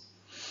alphabet.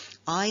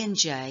 I and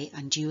J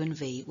and U and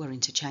V were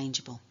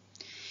interchangeable,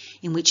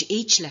 in which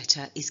each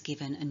letter is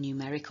given a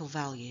numerical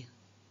value.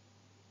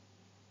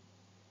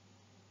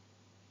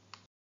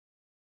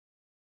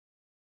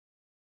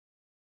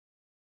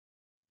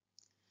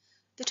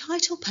 The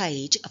title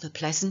page of A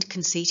Pleasant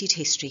Conceited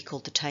History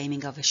called The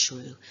Taming of a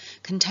Shrew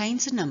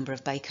contains a number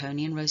of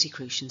Baconian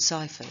Rosicrucian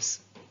ciphers.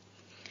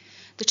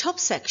 The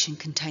top section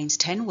contains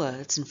 10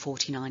 words and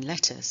 49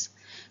 letters.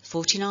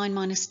 49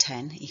 minus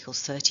 10 equals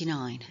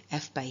 39,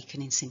 F.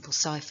 Bacon in simple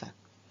cipher.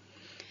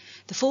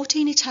 The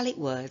 14 italic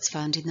words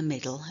found in the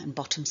middle and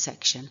bottom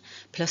section,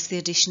 plus the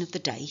addition of the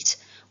date,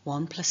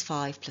 1 plus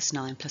 5 plus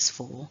 9 plus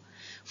 4,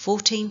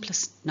 14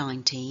 plus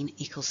 19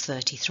 equals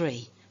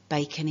 33,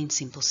 Bacon in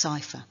simple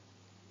cipher.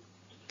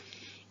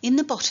 In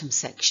the bottom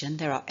section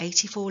there are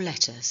 84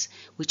 letters,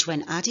 which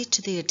when added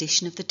to the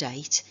addition of the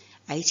date,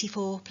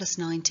 84 plus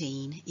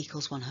 19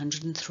 equals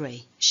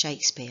 103,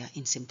 Shakespeare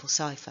in simple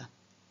cipher.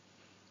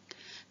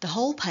 The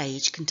whole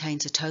page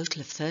contains a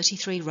total of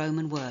 33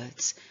 Roman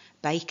words,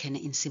 Bacon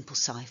in simple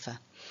cipher,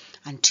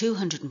 and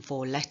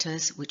 204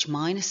 letters, which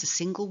minus a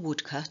single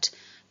woodcut,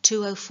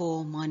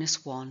 204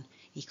 minus 1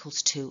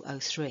 equals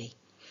 203.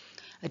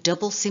 A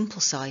double simple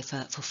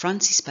cipher for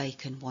Francis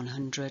Bacon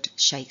 100,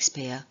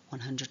 Shakespeare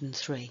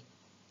 103.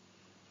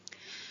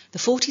 The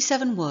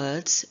 47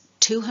 words,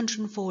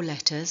 204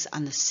 letters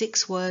and the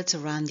 6 words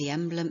around the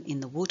emblem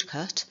in the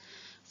woodcut,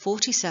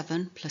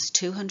 47 plus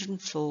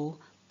 204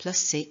 plus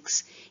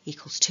 6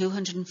 equals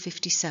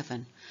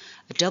 257,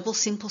 a double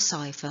simple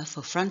cipher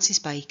for Francis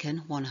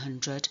Bacon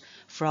 100,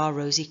 Fra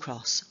Rosy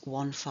Cross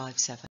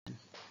 157.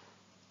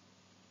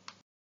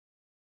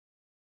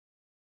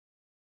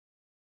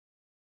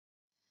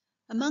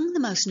 Among the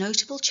most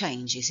notable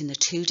changes in the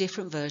two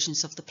different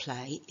versions of the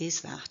play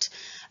is that,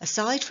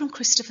 aside from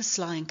Christopher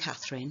Sly and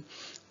Catherine,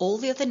 all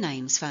the other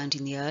names found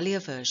in the earlier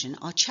version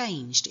are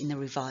changed in the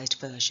revised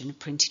version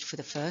printed for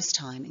the first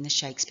time in the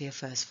Shakespeare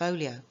First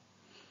Folio.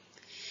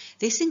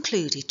 This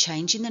included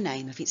changing the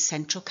name of its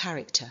central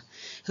character,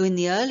 who in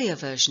the earlier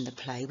version of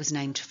the play was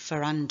named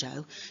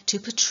Ferrando, to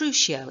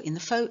Petruchio in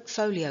the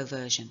folio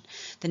version,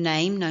 the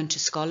name known to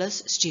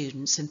scholars,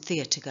 students and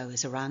theatre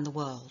goers around the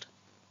world.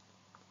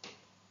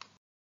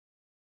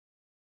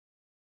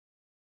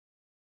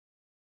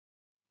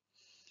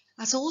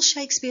 As all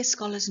Shakespeare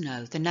scholars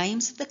know, the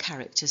names of the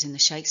characters in the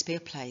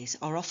Shakespeare plays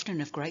are often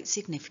of great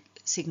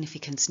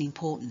significance and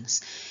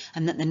importance,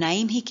 and that the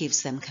name he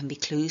gives them can be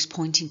clues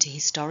pointing to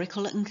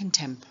historical and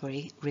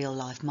contemporary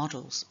real-life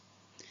models.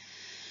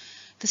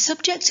 The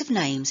subject of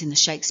names in the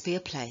Shakespeare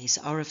plays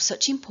are of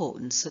such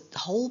importance that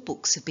whole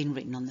books have been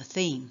written on the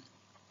theme,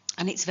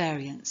 and its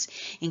variants,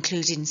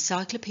 including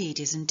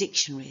encyclopedias and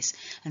dictionaries,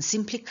 and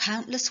simply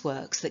countless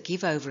works that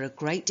give over a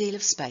great deal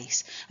of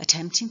space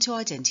attempting to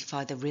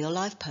identify the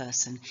real-life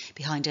person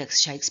behind a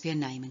Shakespeare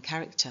name and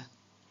character.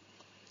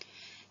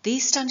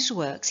 These standard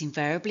works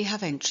invariably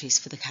have entries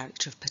for the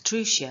character of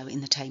Petruchio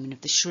in the Taming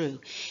of the Shrew,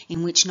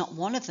 in which not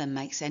one of them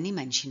makes any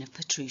mention of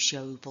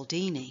Petruchio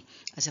Ubaldini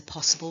as a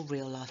possible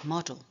real-life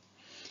model.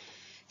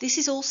 This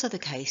is also the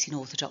case in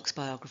orthodox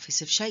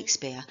biographies of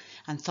Shakespeare,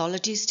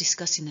 anthologies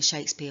discussing the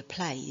Shakespeare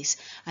plays,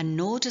 and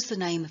nor does the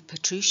name of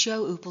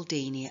Petruchio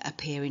Ubaldini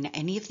appear in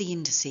any of the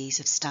indices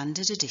of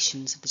standard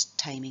editions of the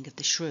Taming of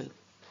the Shrew.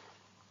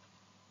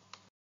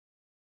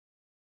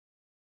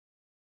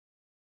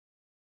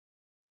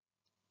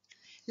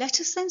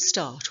 Let us then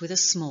start with a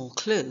small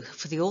clue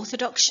for the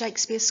orthodox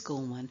Shakespeare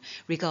schoolman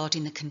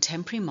regarding the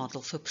contemporary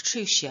model for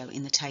Petruchio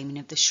in the Taming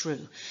of the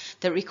Shrew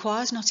that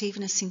requires not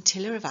even a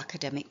scintilla of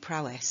academic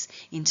prowess,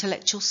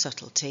 intellectual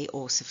subtlety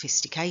or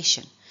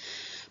sophistication.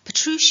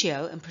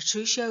 Petruchio and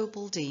Petruchio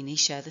Ubaldini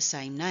share the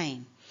same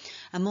name,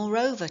 and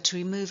moreover, to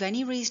remove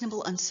any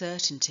reasonable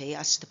uncertainty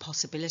as to the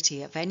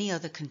possibility of any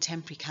other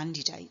contemporary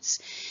candidates,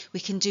 we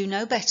can do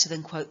no better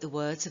than quote the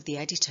words of the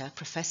editor,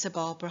 Professor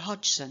Barbara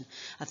Hodgson,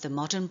 of the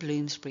modern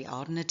Bloomsbury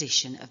Arden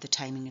edition of the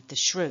Taming of the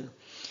Shrew,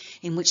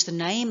 in which the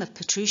name of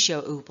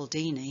Petruchio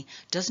Ubaldini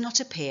does not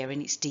appear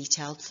in its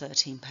detailed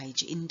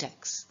 13-page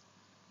index.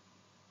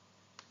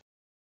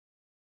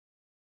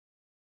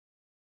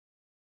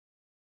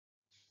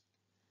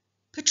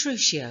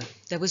 Petruchio.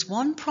 There was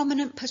one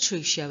prominent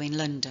Petruchio in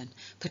London,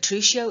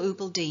 Petruchio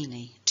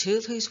Ubaldini, two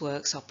of whose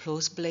works are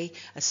plausibly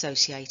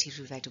associated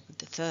with Edward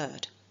III.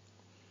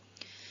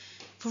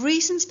 For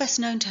reasons best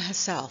known to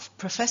herself,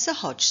 Professor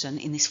Hodgson,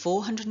 in this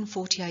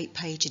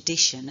 448-page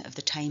edition of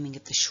The Taming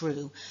of the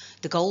Shrew,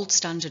 the gold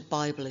standard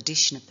Bible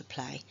edition of the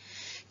play,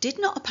 did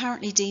not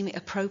apparently deem it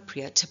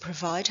appropriate to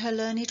provide her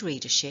learned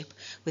readership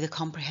with a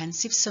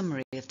comprehensive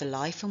summary of the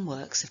life and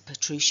works of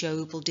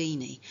Petruchio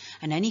Ubaldini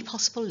and any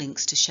possible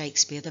links to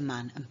Shakespeare the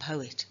man and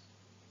poet.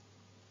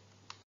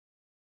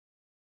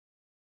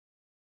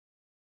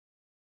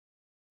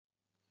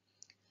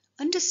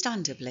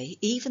 Understandably,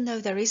 even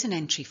though there is an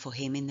entry for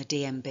him in the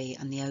DMB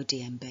and the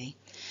ODMB,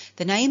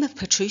 the name of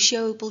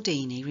Petruchio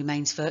Ubaldini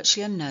remains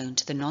virtually unknown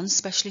to the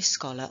non-specialist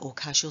scholar or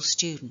casual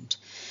student,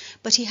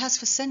 but he has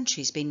for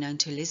centuries been known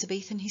to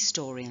Elizabethan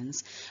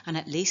historians and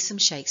at least some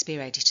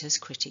Shakespeare editors,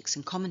 critics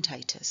and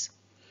commentators.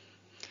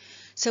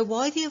 So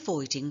why the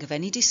avoiding of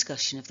any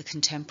discussion of the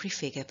contemporary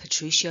figure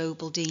Petruchio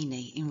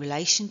Ubaldini in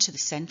relation to the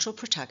central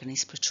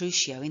protagonist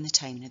Petruchio in the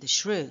Taming of the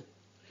Shrew?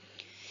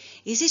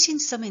 Is it in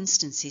some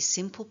instances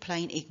simple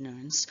plain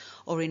ignorance,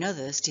 or in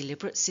others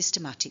deliberate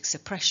systematic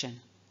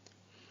suppression?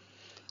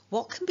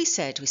 What can be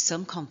said with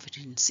some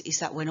confidence is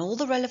that when all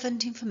the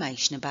relevant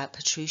information about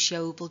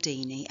Petruchio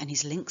Ubaldini and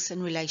his links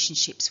and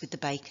relationships with the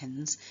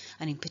Bacons,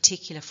 and in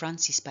particular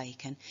Francis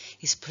Bacon,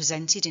 is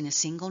presented in a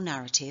single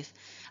narrative,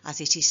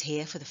 as it is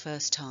here for the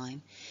first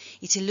time,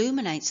 it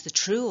illuminates the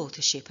true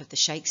authorship of the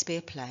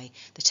Shakespeare play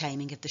The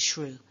Taming of the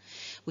Shrew,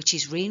 which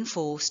is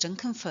reinforced and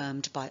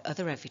confirmed by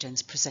other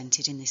evidence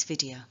presented in this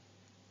video.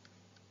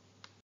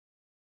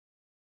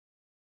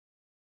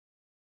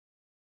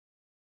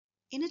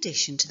 In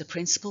addition to the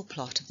principal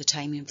plot of The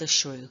Taming of the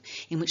Shrew,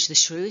 in which the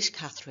shrewish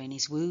Catherine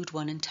is wooed,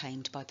 won and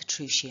tamed by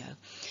Petruchio,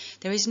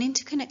 there is an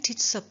interconnected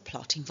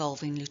subplot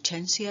involving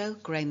Lucentio,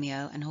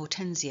 Gremio and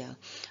Hortensio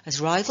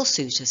as rival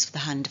suitors for the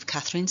hand of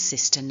Catherine's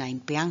sister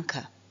named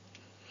Bianca.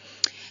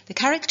 The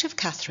character of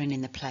Catherine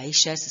in the play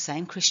shares the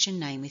same Christian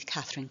name with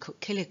Catherine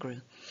Cook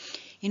Killigrew.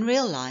 In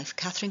real life,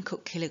 Catherine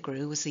Cook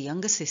Killigrew was the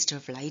younger sister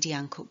of Lady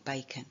Anne Cook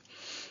Bacon,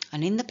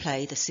 and in the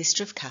play the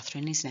sister of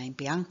Catherine is named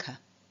Bianca.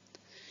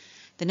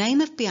 The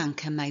name of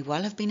Bianca may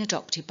well have been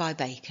adopted by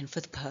Bacon for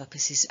the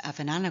purposes of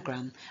an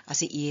anagram,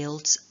 as it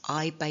yields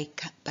I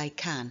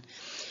Bacon,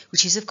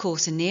 which is of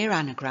course a near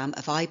anagram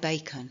of I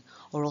Bacon,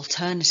 or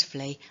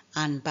alternatively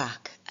Anne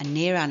Back, a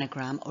near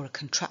anagram or a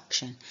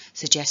contraction,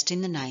 suggesting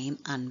the name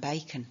Anne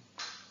Bacon.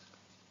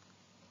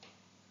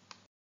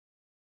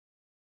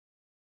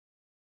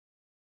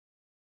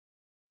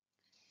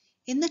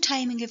 In The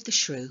Taming of the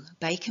Shrew,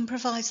 Bacon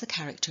provides the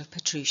character of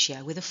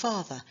Petruchio with a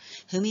father,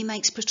 whom he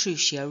makes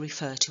Petruchio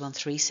refer to on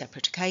 3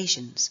 separate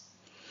occasions.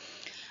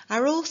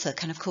 Our author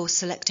can of course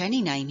select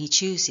any name he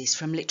chooses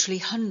from literally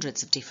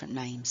hundreds of different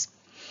names.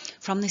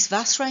 From this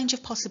vast range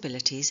of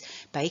possibilities,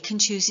 Bacon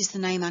chooses the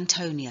name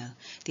Antonio,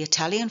 the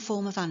Italian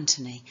form of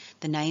Antony,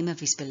 the name of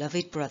his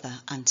beloved brother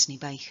Anthony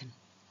Bacon.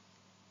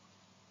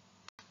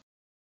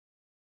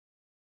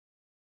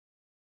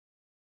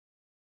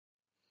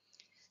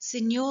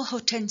 Signor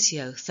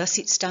Hortensio, thus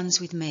it stands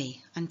with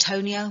me,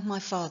 Antonio, my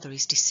father,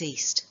 is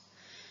deceased.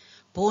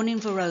 Born in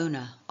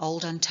Verona,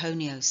 old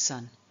Antonio's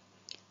son.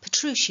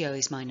 Petruchio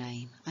is my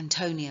name,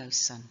 Antonio's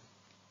son.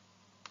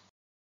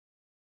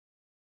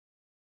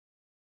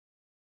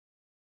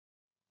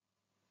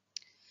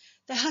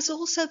 There has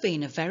also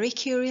been a very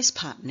curious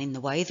pattern in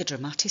the way the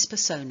dramatis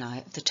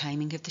personae of the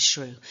Taming of the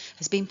Shrew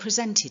has been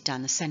presented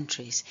down the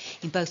centuries,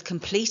 in both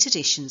complete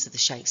editions of the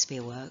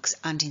Shakespeare works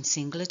and in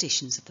single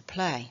editions of the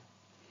play.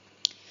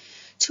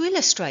 To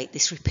illustrate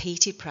this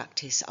repeated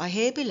practice, I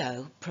here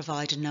below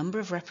provide a number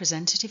of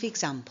representative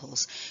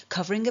examples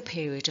covering a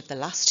period of the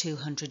last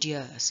 200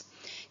 years,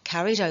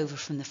 carried over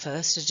from the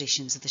first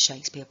editions of the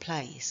Shakespeare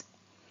plays.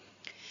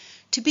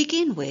 To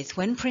begin with,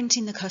 when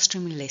printing the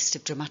customary list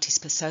of dramatis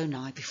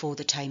personae before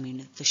the Taming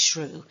of the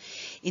Shrew,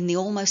 in the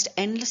almost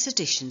endless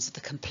editions of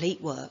the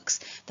complete works,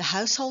 the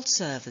household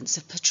servants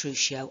of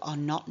Petruchio are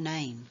not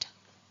named.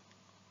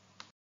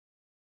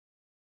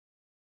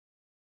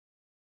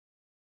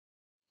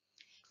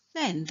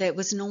 Then there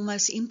was an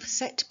almost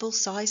imperceptible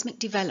seismic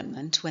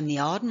development when the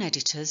ardent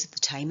editors of the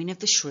Taming of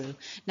the Shrew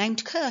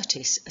named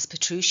Curtis as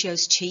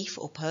Petruchio's chief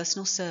or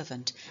personal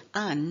servant,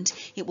 and,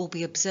 it will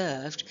be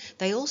observed,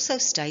 they also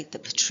state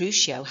that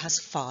Petruchio has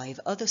 5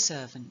 other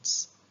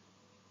servants.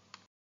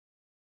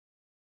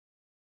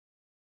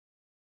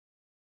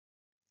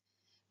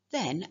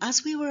 Then,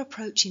 as we were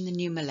approaching the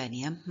new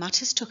millennium,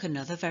 matters took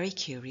another very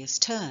curious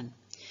turn.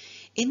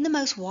 In the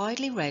most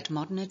widely read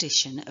modern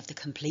edition of the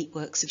complete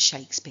works of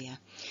Shakespeare,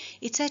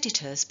 its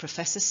editors,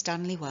 Professor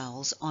Stanley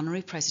Wells,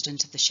 Honorary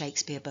President of the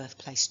Shakespeare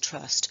Birthplace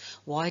Trust,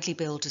 widely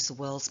billed as the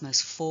world's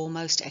most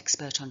foremost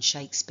expert on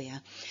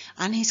Shakespeare,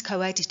 and his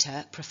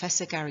co-editor,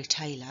 Professor Gary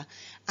Taylor,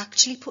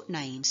 actually put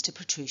names to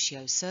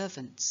Petruchio's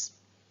servants.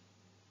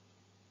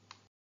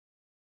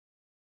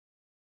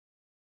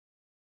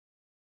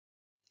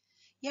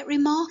 Yet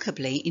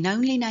remarkably, in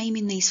only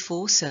naming these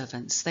 4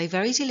 servants, they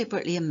very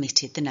deliberately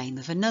omitted the name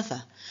of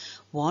another.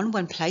 One,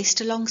 when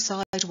placed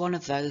alongside one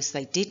of those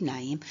they did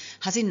name,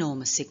 has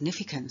enormous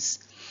significance.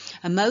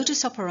 A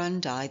modus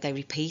operandi they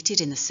repeated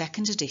in the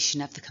second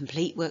edition of the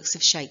complete works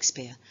of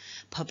Shakespeare,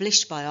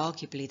 published by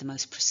arguably the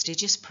most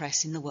prestigious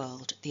press in the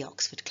world, the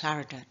Oxford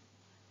Clarendon.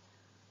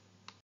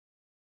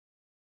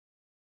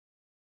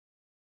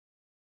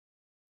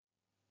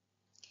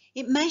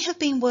 It may have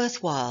been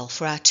worthwhile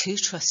for our 2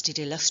 trusted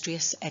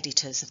illustrious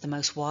editors of the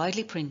most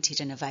widely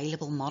printed and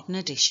available modern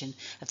edition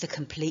of the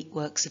complete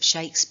works of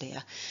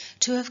Shakespeare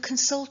to have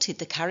consulted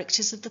the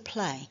characters of the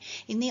play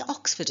in the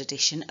Oxford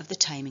edition of the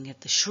Taming of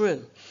the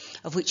Shrew,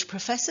 of which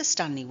Professor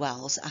Stanley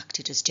Wells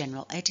acted as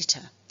general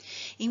editor,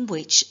 in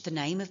which the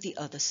name of the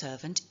other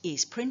servant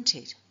is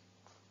printed.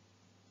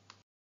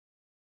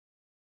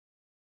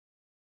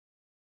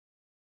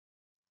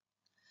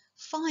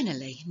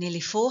 Finally, nearly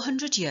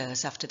 400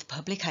 years after the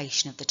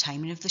publication of the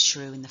Taming of the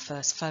Shrew in the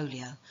first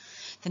folio,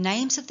 the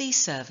names of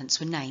these servants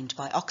were named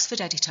by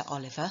Oxford editor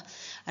Oliver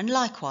and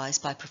likewise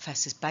by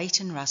Professors Bate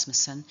and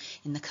Rasmussen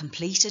in the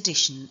complete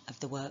edition of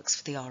the works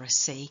for the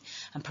RSC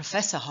and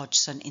Professor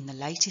Hodgson in the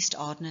latest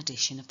Arden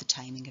edition of the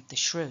Taming of the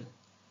Shrew.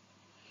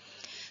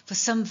 For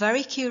some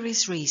very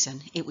curious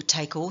reason, it would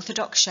take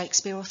orthodox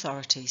Shakespeare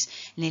authorities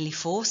nearly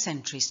 4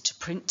 centuries to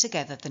print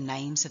together the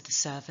names of the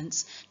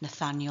servants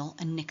Nathaniel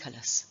and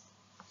Nicholas.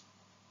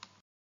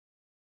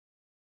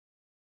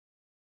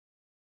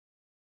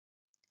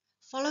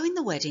 Following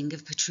the wedding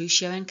of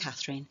Petruchio and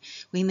Catherine,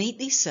 we meet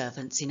these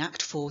servants in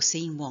Act 4,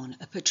 Scene 1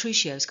 at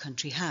Petruchio's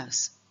country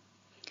house.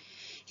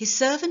 His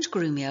servant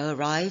Grumio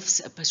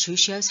arrives at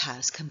Petruchio's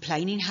house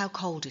complaining how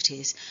cold it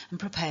is and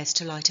prepares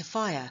to light a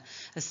fire,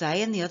 as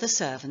they and the other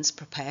servants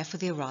prepare for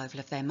the arrival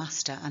of their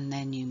master and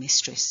their new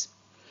mistress.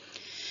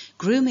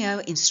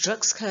 Grumio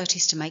instructs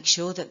Curtis to make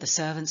sure that the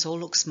servants all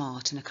look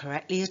smart and are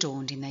correctly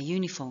adorned in their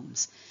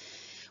uniforms.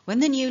 When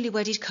the newly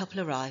wedded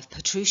couple arrive,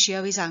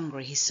 Petruchio is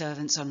angry his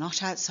servants are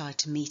not outside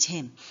to meet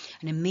him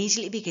and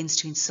immediately begins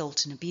to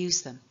insult and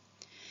abuse them.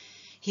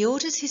 He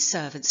orders his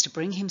servants to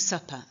bring him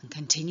supper and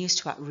continues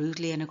to act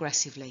rudely and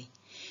aggressively.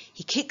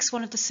 He kicks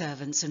one of the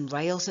servants and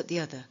rails at the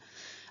other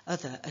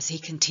as he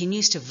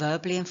continues to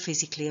verbally and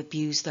physically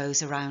abuse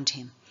those around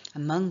him,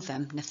 among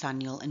them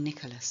Nathaniel and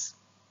Nicholas.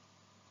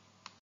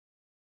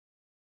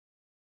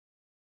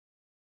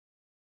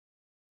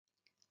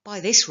 By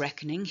this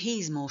reckoning he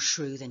is more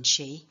shrew than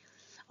she.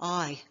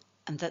 Ay,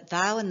 and that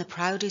thou and the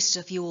proudest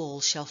of you all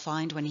shall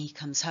find when he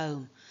comes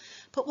home.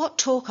 But what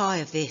talk I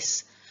of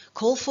this?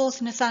 Call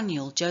forth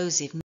Nathaniel,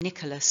 Joseph,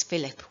 Nicholas,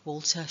 Philip,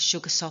 Walter,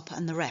 Sugarsop,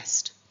 and the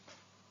rest.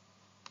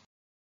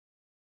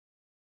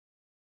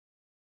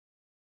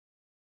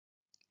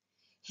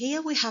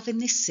 Here we have in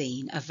this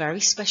scene a very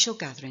special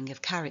gathering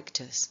of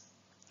characters.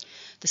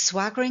 The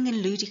swaggering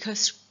and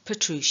ludicrous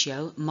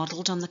Petruchio,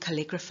 modelled on the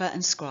calligrapher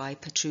and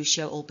scribe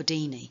Petruchio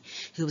Albadini,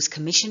 who was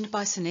commissioned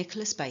by Sir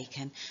Nicholas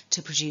Bacon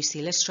to produce the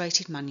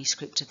illustrated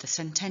manuscript of the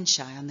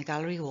Sententii on the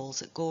gallery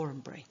walls at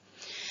Gorhambury,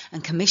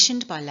 and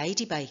commissioned by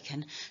Lady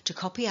Bacon to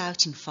copy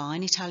out in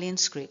fine Italian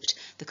script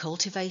the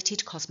cultivated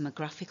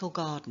cosmographical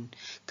garden,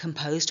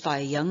 composed by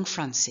a young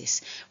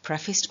Frances,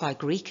 prefaced by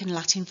Greek and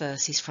Latin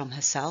verses from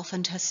herself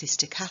and her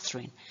sister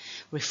Catherine,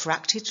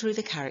 refracted through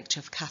the character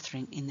of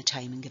Catherine in the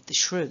Taming of the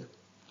Shrew.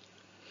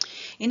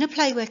 In a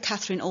play where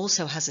Catherine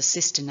also has a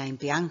sister named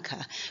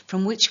Bianca,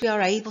 from which we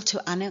are able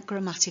to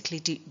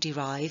anagrammatically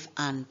derive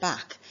Anne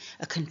Back,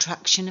 a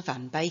contraction of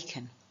Anne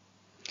Bacon.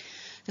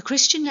 The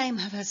Christian name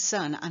of her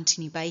son,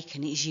 Anthony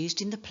Bacon, is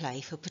used in the play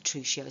for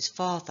Petruchio's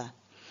father.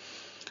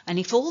 And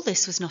if all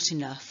this was not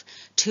enough,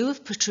 two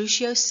of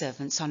Petruchio's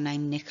servants are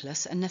named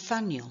Nicholas and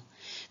Nathaniel,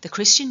 the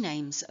Christian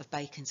names of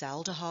Bacon's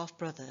elder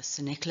half-brothers,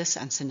 Sir Nicholas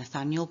and Sir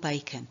Nathaniel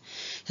Bacon,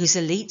 whose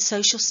elite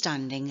social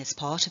standing as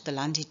part of the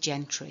landed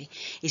gentry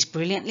is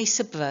brilliantly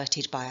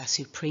subverted by our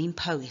supreme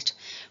poet,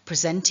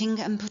 presenting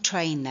and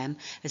portraying them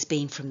as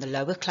being from the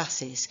lower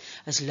classes,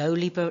 as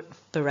lowly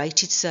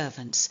berated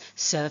servants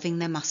serving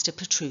their master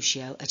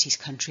Petruchio at his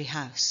country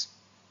house.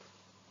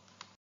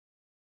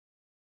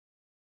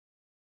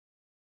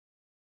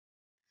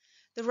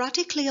 The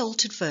radically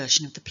altered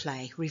version of the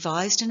play,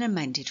 revised and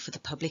amended for the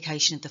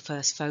publication of the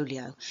first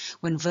folio,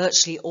 when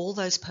virtually all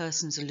those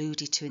persons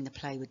alluded to in the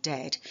play were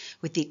dead,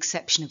 with the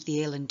exception of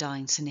the ill and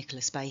dying Sir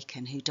Nicholas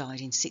Bacon, who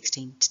died in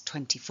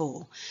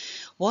 1624,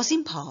 was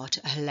in part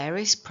a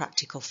hilarious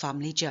practical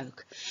family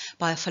joke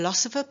by a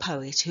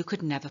philosopher-poet who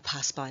could never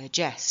pass by a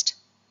jest.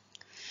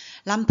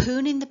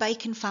 Lampooning the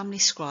Bacon family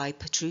scribe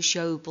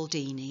Petruchio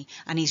Ubaldini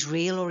and his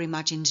real or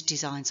imagined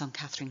designs on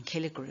Catherine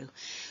Killigrew,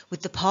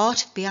 with the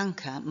part of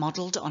Bianca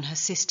modelled on her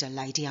sister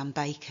Lady Anne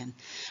Bacon,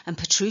 and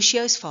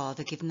Petruchio's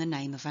father given the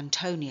name of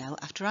Antonio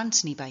after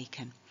Anthony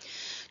Bacon,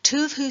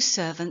 two of whose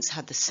servants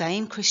had the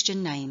same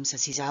Christian names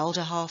as his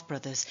elder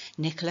half-brothers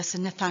Nicholas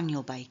and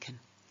Nathaniel Bacon.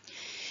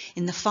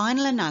 In the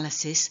final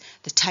analysis,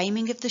 The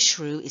Taming of the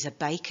Shrew is a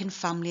Bacon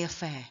family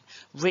affair,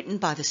 written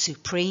by the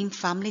supreme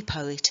family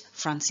poet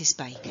Francis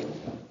Bacon.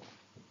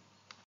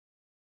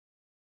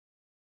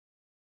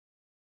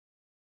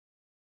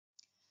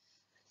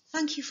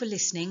 Thank you for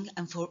listening,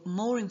 and for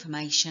more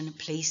information,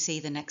 please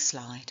see the next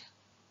slide.